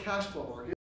talk about cash flow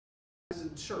market. This is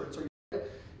insurance, or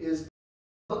is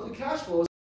monthly cash flow.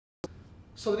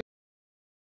 So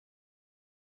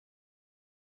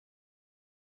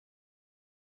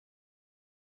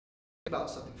about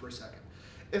something for a second.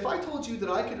 If I told you that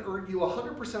I could earn you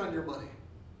 100% on your money,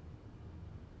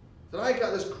 that I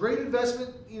got this great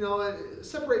investment,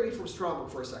 separate me from Strongbrook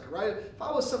for a second, right? If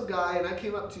I was some guy and I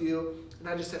came up to you and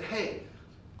I just said, hey,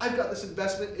 I've got this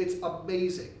investment, it's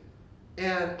amazing,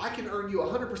 and I can earn you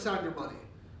 100% on your money,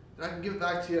 and I can give it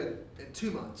back to you in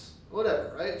 2 months,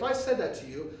 whatever, right? If I said that to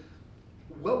you,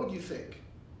 what would you think?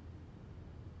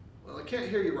 Well, I can't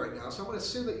hear you right now, so I'm going to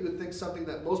assume that you would think something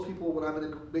that most people, when I'm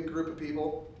in a big group of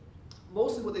people,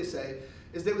 mostly what they say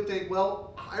is they would think,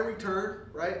 well, high return,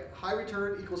 right? High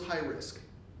return equals high risk.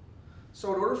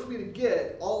 So in order for me to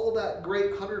get all of that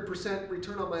great 100%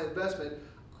 return on my investment,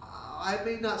 I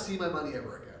may not see my money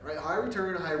ever again, right? High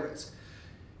return, high risk.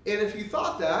 And if you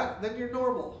thought that, then you're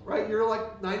normal, right? You're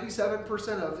like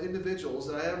 97% of individuals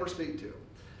that I ever speak to.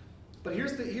 But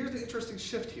here's the interesting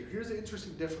shift here. Here's the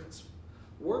interesting difference.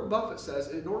 Warren Buffett says,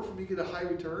 in order for me to get a high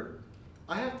return,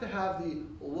 I have to have the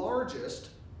largest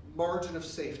margin of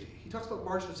safety. He talks about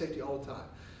margin of safety all the time.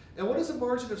 And what is a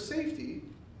margin of safety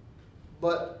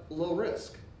but low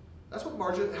risk? That's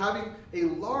what having a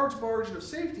large margin of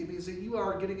safety means, that you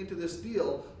are getting into this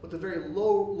deal with the very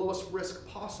lowest risk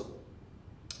possible.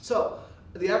 So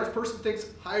the average person thinks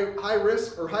high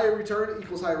risk or high return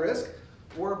equals high risk.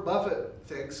 Warren Buffett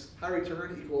thinks high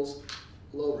return equals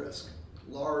low risk,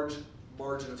 large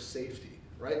margin of safety,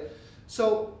 right?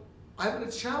 So I'm going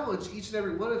to challenge each and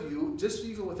every one of you, just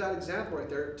even with that example right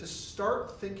there, to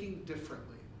start thinking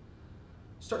differently.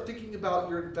 Start thinking about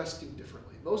your investing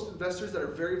differently. Most investors that are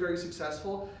very, very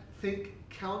successful think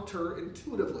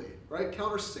counterintuitively, right?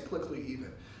 Counter-cyclically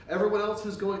even. Everyone else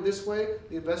is going this way,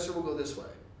 the investor will go this way.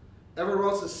 Everyone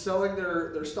else is selling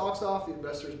their stocks off, the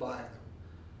investor is buying them.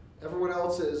 Everyone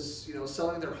else is,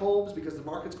 selling their homes because the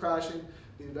market's crashing,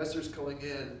 the investor's going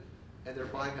in and they're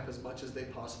buying up as much as they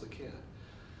possibly can.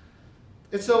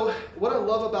 And so what I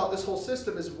love about this whole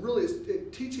system is really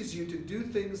it teaches you to do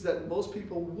things that most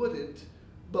people wouldn't,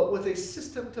 but with a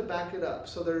system to back it up.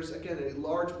 So there's, again, a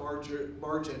large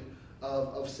margin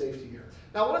of safety here.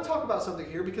 Now I want to talk about something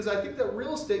here because I think that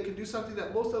real estate can do something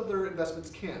that most other investments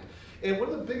can't. And one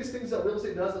of the biggest things that real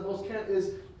estate does that most can't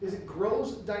is it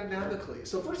grows dynamically.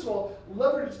 So first of all,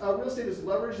 real estate is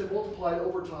leveraged and multiplied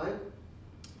over time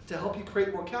to help you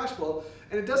create more cash flow,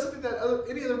 and it does something that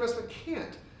any other investment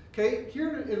can't. Okay,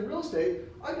 here in real estate,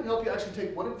 I can help you actually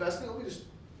take one investment. Let me just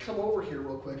come over here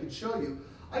real quick and show you.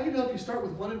 I can help you start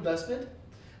with one investment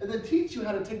and then teach you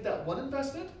how to take that one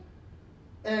investment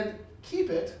and keep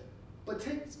it, but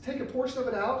take a portion of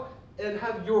it out and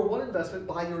have your one investment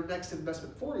buy your next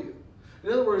investment for you.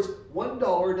 In other words,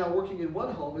 $1 now working in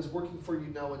one home is working for you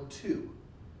now in two.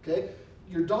 Okay?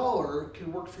 Your dollar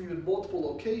can work for you in multiple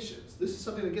locations. This is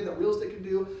something, again, that real estate can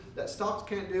do, that stocks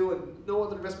can't do, and no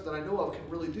other investment that I know of can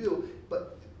really do,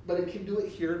 but it can do it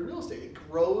here in real estate. It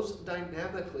grows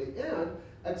dynamically and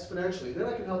exponentially. Then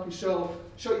I can help you show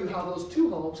you how those two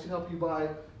homes can help you buy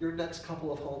your next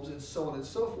couple of homes, and so on and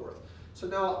so forth. So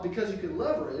now, because you can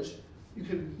leverage, you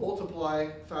can multiply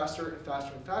faster and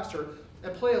faster and faster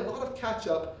and play a lot of catch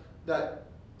up that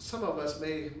some of us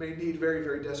may need very,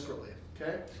 very desperately.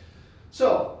 Okay?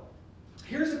 So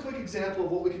here's a quick example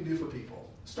of what we can do for people.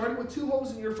 Starting with 2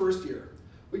 homes in your first year,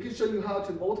 we can show you how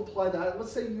to multiply that.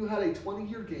 Let's say you had a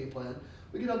 20-year game plan.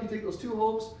 We can help you take those 2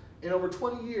 homes and over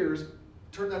 20 years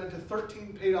turn that into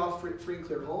 13 paid off free and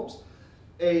clear homes,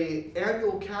 an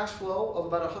annual cash flow of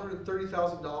about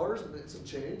 $130,000 and some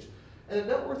change, and a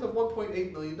net worth of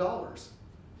 $1.8 million.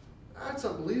 That's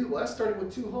unbelievable. That's starting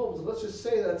with 2 homes. And let's just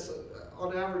say that's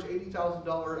on average $80,000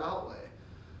 outlay.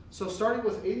 So starting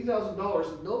with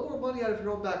 $80,000, no more money out of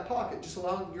your own back pocket, just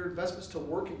allowing your investments to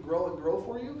work and grow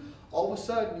for you, all of a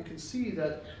sudden you can see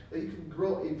that you can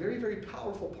grow a very, very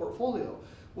powerful portfolio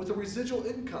with a residual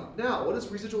income. Now, what does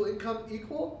residual income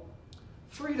equal?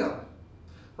 Freedom,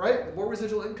 right? The more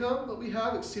residual income that we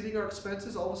have exceeding our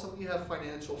expenses, all of a sudden we have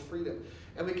financial freedom.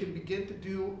 And we can begin to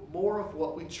do more of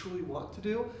what we truly want to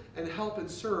do and help and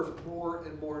serve more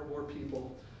and more and more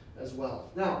people as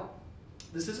well. Now,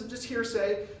 this isn't just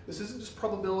hearsay, this isn't just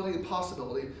probability and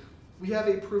possibility. We have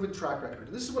a proven track record.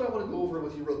 And this is what I want to go over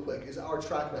with you real quick, is our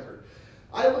track record.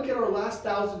 I look at our last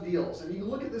 1,000 deals, and you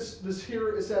look at this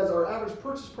here, it says our average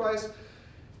purchase price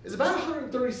is about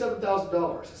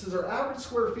 $137,000. It says our average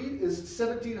square feet is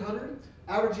 1,700,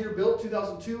 average year built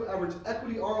 2002, average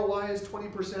equity ROI is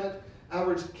 20%,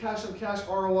 average cash on cash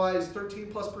ROI is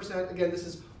 13+%. Again, this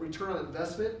is return on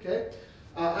investment, okay?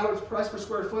 Average price per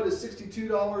square foot is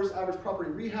 $62. Average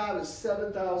property rehab is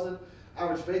 $7,000.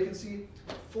 Average vacancy,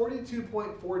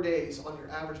 42.4 days on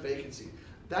your average vacancy.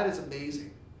 That is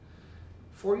amazing.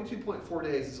 42.4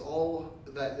 days is all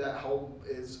that home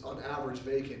is on average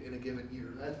vacant in a given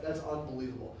year. That's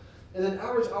unbelievable. And then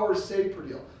average hours saved per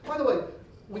deal. By the way,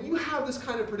 when you have this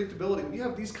kind of predictability, when you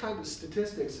have these kind of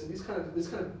statistics and this kind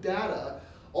of data,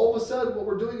 all of a sudden what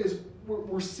we're doing is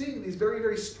we're seeing these very,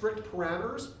 very strict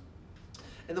parameters.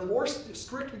 And the more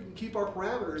strict we can keep our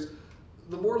parameters,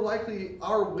 the more likely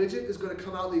our widget is going to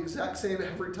come out the exact same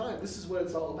every time. This is what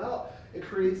it's all about. It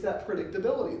creates that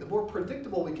predictability. The more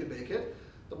predictable we can make it,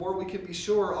 the more we can be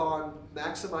sure on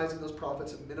maximizing those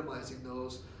profits and minimizing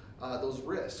those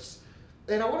risks.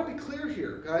 And I want to be clear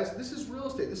here, guys, this is real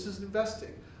estate, this is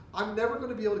investing. I'm never going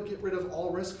to be able to get rid of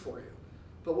all risk for you.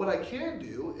 But what I can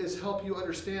do is help you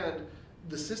understand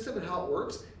the system and how it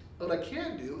works. What I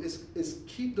can do is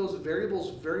keep those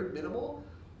variables very minimal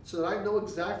so that I know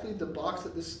exactly the box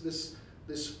that this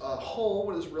home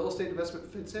or this real estate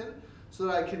investment fits in, so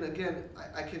that I can, again,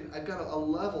 I've got a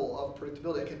level of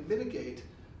predictability. I can mitigate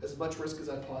as much risk as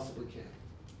I possibly can.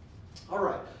 All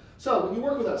right, so when you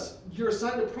work with us, you're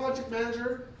assigned a project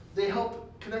manager. They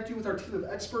help connect you with our team of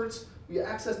experts. We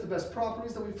access the best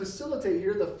properties, then we facilitate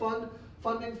here the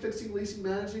funding, fixing, leasing,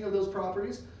 managing of those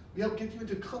properties. We help get you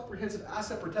into comprehensive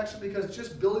asset protection, because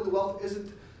just building the wealth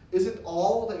isn't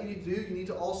all that you need to do. You need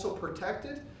to also protect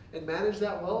it and manage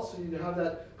that wealth, so you need to have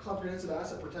that comprehensive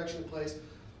asset protection in place.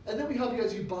 And then we help you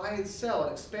as you buy and sell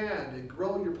and expand and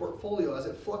grow your portfolio as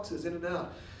it fluxes in and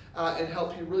out, and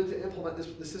help you really to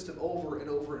implement the system over and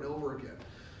over and over again.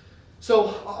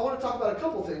 So I want to talk about a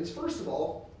couple things. First of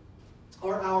all,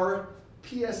 are our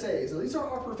PSAs. Now, these are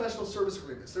our professional service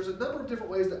agreements. There's a number of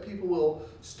different ways that people will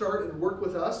start and work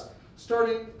with us.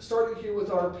 Starting here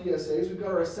with our PSAs, we've got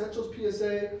our Essentials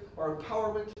PSA, our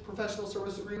Empowerment Professional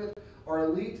Service Agreement, our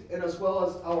Elite, and as well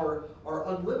as our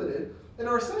Unlimited. And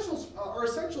our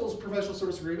Essentials Professional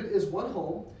Service Agreement is one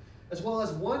home, as well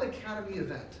as one academy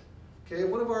event. Okay,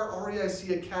 one of our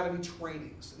REIC Academy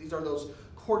trainings. These are those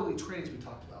quarterly trainings we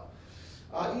talked about.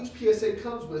 Each PSA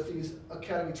comes with these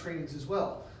academy trainings as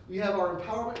well. We have our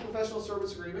Empowerment Professional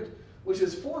Service Agreement, which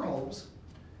is 4 homes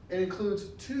and includes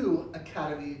 2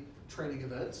 academy training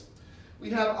events. We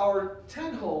have our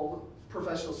 10-home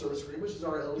Professional Service Agreement, which is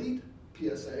our Elite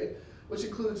PSA, which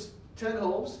includes 10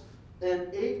 homes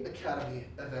and 8 academy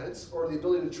events, or the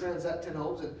ability to transact 10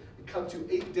 homes and come to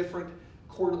 8 different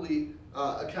quarterly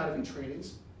academy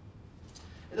trainings.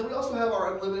 And then we also have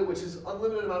our Unlimited, which is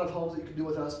unlimited amount of homes that you can do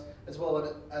with us, as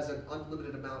well as an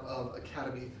unlimited amount of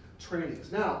academy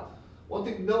trainings. Now, one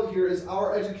thing to note here is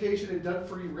our education and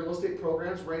done-for-you real estate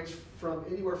programs range from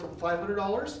anywhere from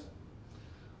 $500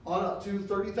 on up to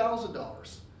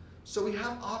 $30,000. So we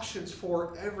have options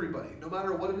for everybody, no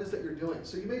matter what it is that you're doing.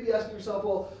 So you may be asking yourself,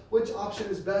 well, which option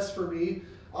is best for me?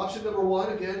 Option number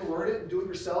 1, again, learn it and do it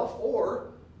yourself,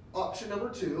 or option number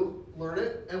 2, learn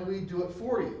it and we do it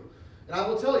for you. And I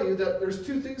will tell you that there's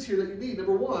 2 things here that you need.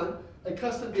 Number 1, a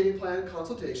custom game plan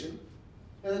consultation.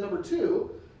 And then number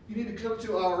 2, you need to come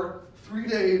to our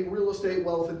 3-day real estate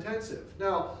wealth intensive.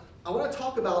 Now, I want to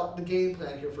talk about the game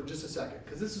plan here for just a second,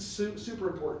 because this is super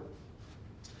important.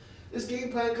 This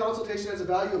game plan consultation has a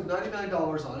value of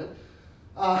 $99 on it.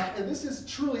 And this is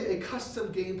truly a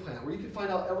custom game plan where you can find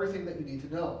out everything that you need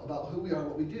to know about who we are and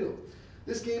what we do.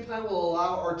 This game plan will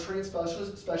allow our trained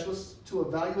specialists to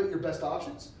evaluate your best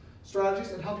options,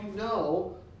 strategies, and help you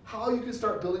know how you can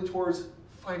start building towards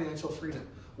financial freedom.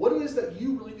 What it is that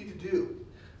you really need to do.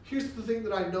 Here's the thing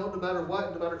that I know, no matter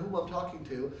what, no matter whom I'm talking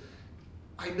to,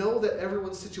 I know that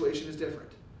everyone's situation is different.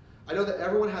 I know that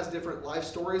everyone has different life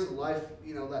stories and life,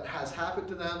 that has happened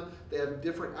to them. They have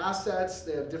different assets,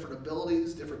 they have different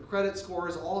abilities, different credit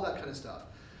scores, all that kind of stuff.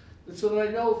 And so that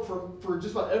I know for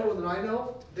just about everyone that I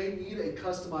know, they need a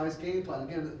customized game plan.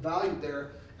 Again, valued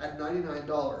there at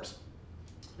 $99.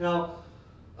 Now,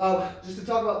 just to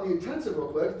talk about the intensive real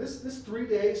quick, this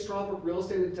 3-day Strongbrook Real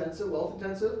Estate Intensive, Wealth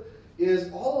Intensive,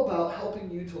 is all about helping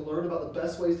you to learn about the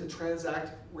best ways to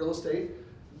transact real estate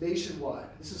nationwide.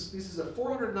 This is a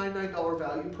 $499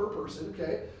 value per person,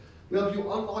 okay? We help you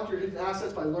unlock your hidden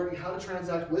assets by learning how to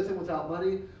transact with and without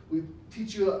money. We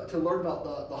teach you to learn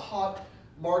about the hot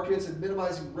markets and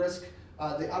minimizing risk,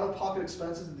 the out-of-pocket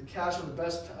expenses and the cash on the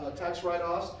best tax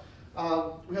write-offs.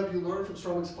 We help you learn from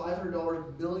Strongbrook's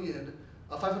 $500 million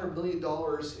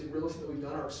in real estate that we've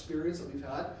done, our experience that we've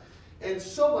had, and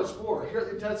so much more. Here at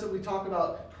the Intensive, we talk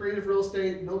about creative real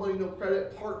estate, no money, no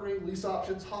credit, partnering, lease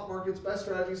options, hot markets, best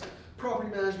strategies, property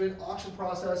management, auction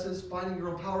processes, finding your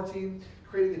own power team,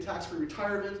 creating a tax-free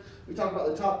retirement. We talk about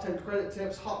the top 10 credit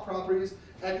tips, hot properties,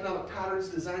 economic patterns,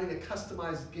 designing a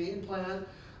customized game plan.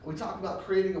 We talk about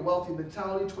creating a wealthy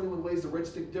mentality, 21 ways the rich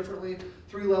think differently,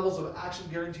 3 levels of action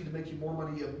guaranteed to make you more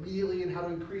money immediately, and how to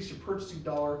increase your purchasing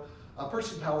power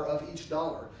of each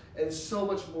dollar, and so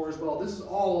much more as well. This is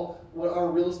all what our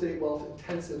Real Estate Wealth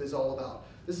Intensive is all about.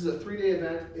 This is a 3-day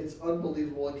event. It's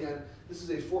unbelievable. Again, this is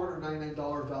a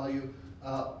 $499 value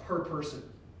per person.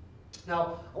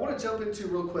 Now, I want to jump into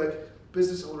real quick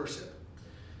business ownership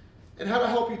and how to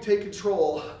help you take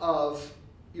control of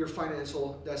your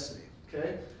financial destiny.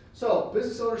 Okay, so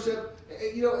business ownership.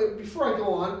 Before I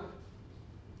go on,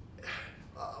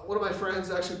 one of my friends,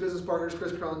 actually business partners,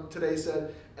 Chris Crown, today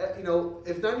said,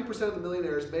 if 90% of the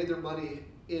millionaires made their money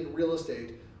in real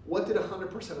estate, what did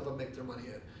 100% of them make their money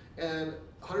in? And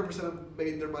 100% of them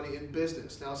made their money in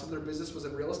business. Now, some of their business was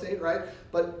in real estate, right?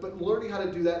 But learning how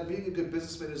to do that and being a good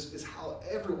businessman is how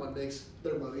everyone makes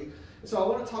their money. And so I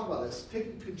want to talk about this,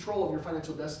 taking control of your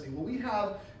financial destiny. Well, we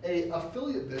have a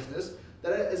affiliate business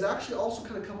that is actually also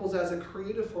kind of couples as a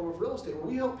creative form of real estate, where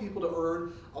we help people to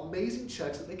earn amazing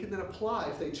checks that they can then apply,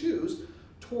 if they choose,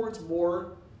 towards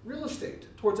more real estate,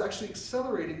 towards actually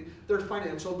accelerating their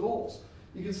financial goals.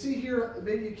 You can see here,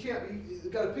 maybe you can't,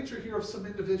 you've got a picture here of some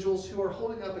individuals who are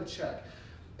holding up a check.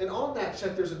 And on that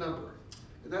check, there's a number.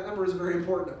 And that number is a very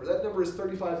important number. That number is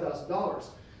 $35,000.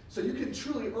 So you can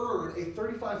truly earn a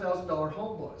 $35,000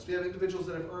 home bonus. We have individuals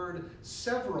that have earned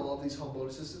several of these home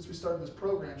bonuses since we started this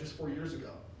program just 4 years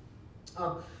ago.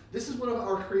 This is one of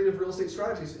our creative real estate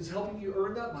strategies, is helping you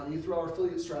earn that money through our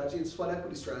affiliate strategy and sweat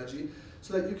equity strategy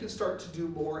so that you can start to do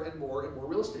more and more and more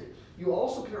real estate. You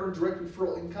also can earn direct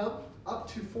referral income up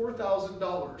to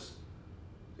 $4,000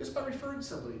 just by referring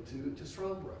somebody to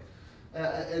Strongbrook,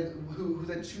 and who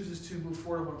then chooses to move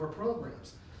forward in one of our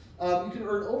programs. You can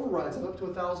earn overrides of up to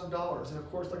 $1,000, and of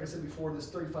course, like I said before,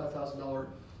 this $35,000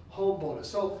 home bonus.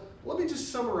 So let me just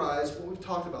summarize what we've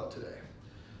talked about today.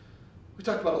 We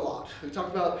talked about a lot. We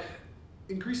talked about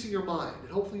increasing your mind, and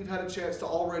hopefully you've had a chance to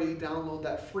already download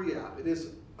that free app. It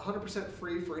is 100%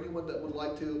 free for anyone that would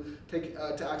like to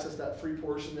access that free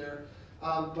portion there.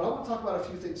 But I want to talk about a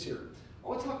few things here. I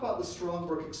want to talk about the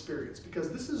Strongbrook experience, because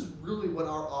this is really what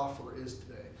our offer is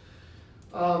today.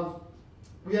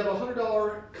 We have a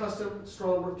 $100 custom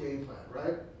Strongbrook game plan,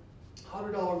 right?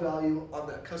 $100 value on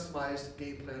that customized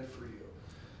game plan for you.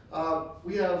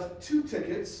 We have 2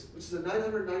 tickets, which is a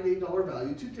 $998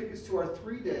 value, 2 tickets to our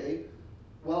 3-day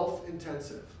wealth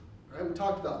intensive. Right? We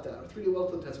talked about that, our 3-day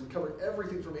wealth intensive. We covered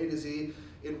everything from A to Z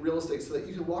in real estate so that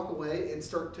you can walk away and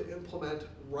start to implement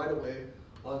right away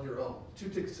on your own. 2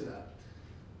 tickets to that.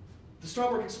 The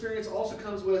Strongbrook experience also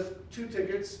comes with 2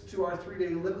 tickets to our 3-day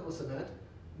limitless event,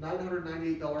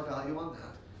 $998 value on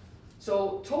that.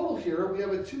 So total here, we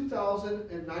have a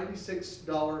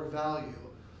 $2,096 value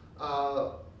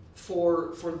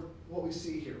for what we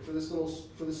see here, for this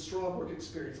Strongbrook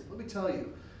experience. Let me tell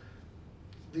you,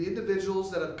 the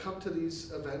individuals that have come to these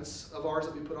events of ours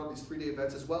that we put on, these 3-day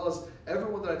events, as well as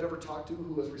everyone that I've ever talked to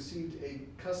who has received a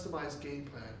customized game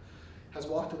plan, has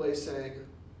walked away saying,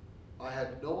 I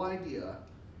had no idea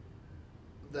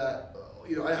that,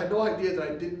 I had no idea that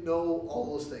I didn't know all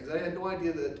those things. I had no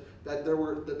idea that there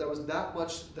was that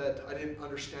much that I didn't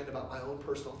understand about my own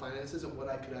personal finances and what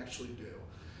I could actually do.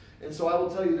 And so I will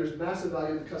tell you, there's massive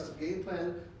value in the custom game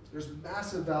plan, there's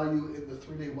massive value in the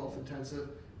 3-day wealth intensive,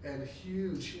 and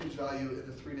huge, huge value in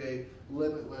the 3-day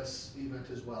limitless event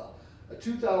as well. A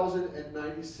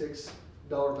 $2,096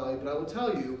 value, but I will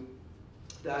tell you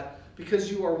that because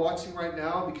you are watching right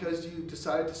now, because you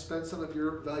decided to spend some of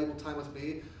your valuable time with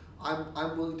me,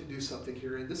 I'm willing to do something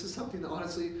here, and this is something that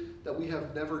honestly that we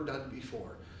have never done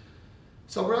before.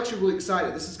 So we're actually really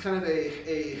excited. This is kind of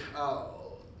a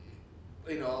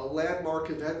landmark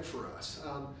event for us,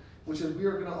 which is we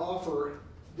are going to offer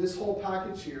this whole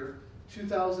package here,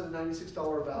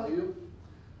 $2,096 value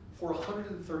for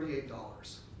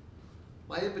 $138.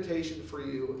 My invitation for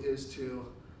you is to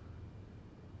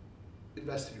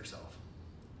invest in yourself.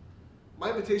 My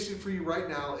invitation for you right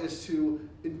now is to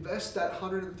invest that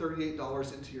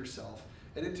 $138 into yourself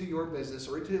and into your business,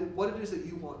 or into what it is that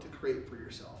you want to create for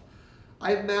yourself.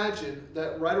 I imagine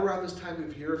that right around this time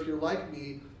of year, if you're like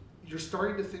me, you're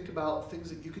starting to think about things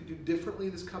that you can do differently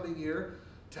this coming year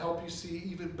to help you see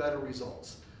even better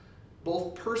results,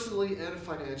 both personally and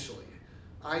financially.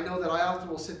 I know that I often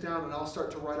will sit down and I'll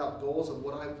start to write out goals of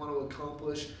what I want to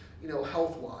accomplish,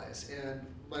 health-wise, and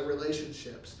my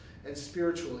relationships, and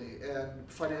spiritually, and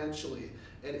financially,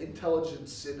 and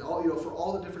intelligence, and all, for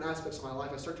all the different aspects of my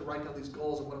life. I start to write down these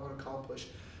goals of what I want to accomplish.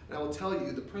 And I will tell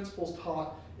you, the principles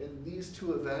taught in these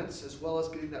 2 events, as well as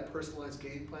getting that personalized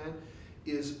game plan,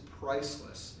 is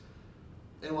priceless.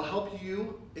 And will help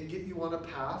you and get you on a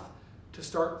path to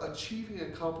start achieving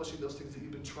and accomplishing those things that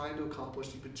you've been trying to accomplish,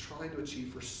 you've been trying to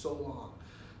achieve for so long.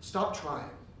 Stop trying.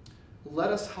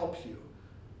 Let us help you.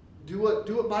 Do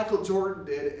what Michael Jordan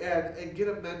did, and get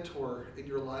a mentor in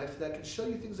your life that can show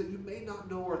you things that you may not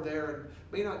know are there and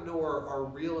may not know are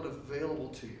real and available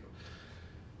to you.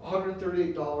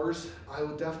 $138, I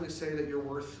would definitely say that you're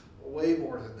worth way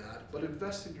more than that, but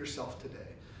invest in yourself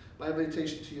today. My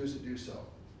invitation to you is to do so.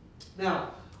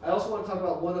 Now, I also want to talk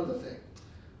about one other thing.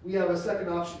 We have a second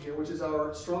option here, which is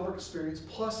our Strongbrook experience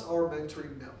plus our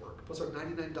mentoring network, plus our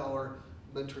 $99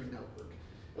 mentoring network.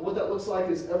 And what that looks like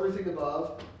is everything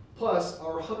above, plus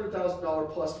our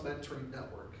 $100,000 plus mentoring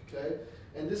network, okay?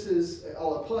 And this is,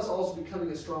 plus also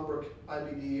becoming a Strongbrook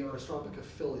IBD or a Strongbrook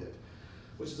affiliate.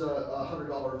 which is a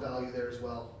 $100 value there as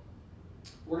well.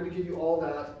 We're going to give you all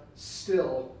that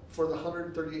still for the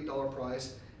 $138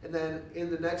 price. And then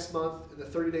in the next month, in the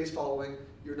 30 days following,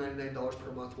 your $99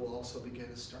 per month will also begin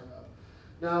to start up.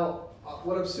 Now,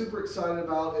 what I'm super excited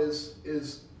about is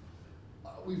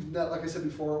like I said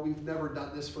before, we've never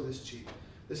done this for this cheap.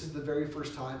 This is the very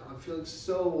first time. I'm feeling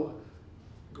so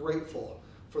grateful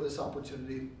for this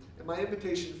opportunity. And my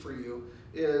invitation for you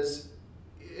is,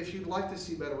 if you'd like to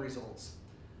see better results,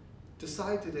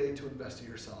 decide today to invest in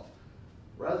yourself.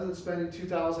 Rather than spending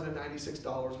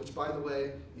 $2,096, which by the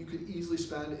way, you could easily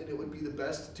spend, and it would be the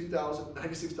best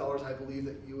 $2,096 I believe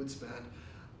that you would spend,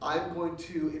 I'm going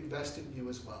to invest in you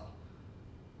as well.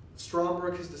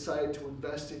 Strongbrook has decided to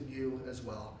invest in you as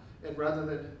well. And rather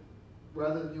than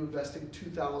you investing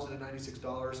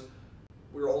 $2,096,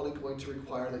 we're only going to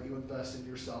require that you invest in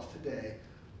yourself today,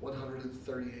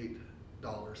 $138.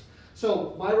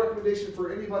 So my recommendation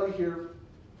for anybody here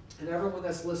and everyone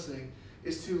that's listening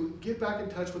is to get back in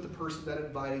touch with the person that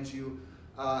invited you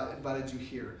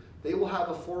here. They will have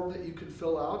a form that you can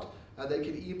fill out. They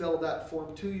can email that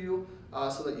form to you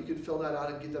so that you can fill that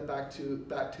out and get that back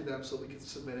to them so we can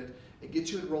submit it and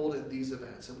get you enrolled in these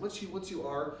events. And once you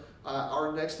are,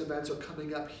 our next events are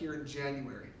coming up here in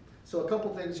January. So a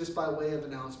couple things just by way of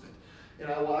announcement.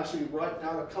 And I will actually write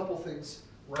down a couple things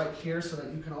right here so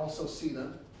that you can also see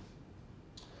them.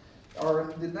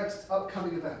 Are the next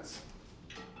upcoming events.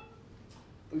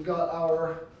 We've got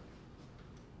our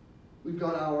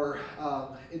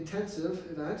intensive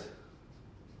event,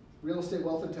 Real Estate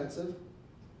Wealth Intensive.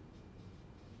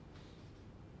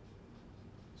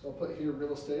 So I'll put here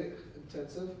Real Estate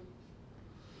Intensive.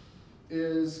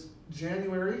 Is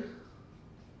January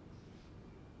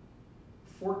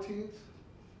 14th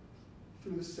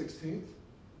through the 16th.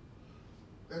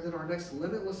 And then our next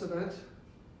Limitless event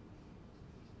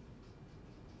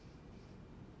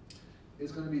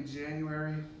is going to be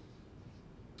January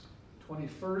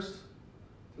 21st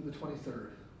through the 23rd.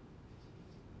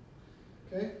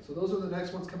 Okay, so those are the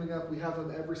next ones coming up. We have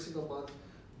them every single month.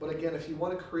 But again, if you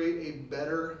want to create a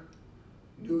better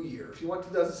new year, if you want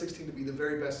 2016 to be the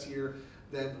very best year,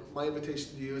 then my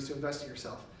invitation to you is to invest in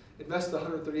yourself. Invest the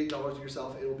 $138 in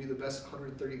yourself. It will be the best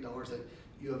 $138 that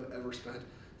you have ever spent.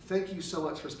 Thank you so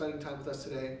much for spending time with us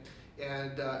today.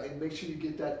 And make sure you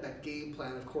get that game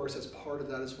plan, of course, as part of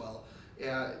that as well.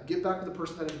 Get back with the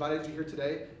person that invited you here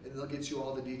today, and they'll get you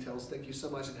all the details. Thank you so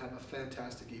much, and have a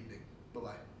fantastic evening.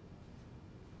 Bye-bye.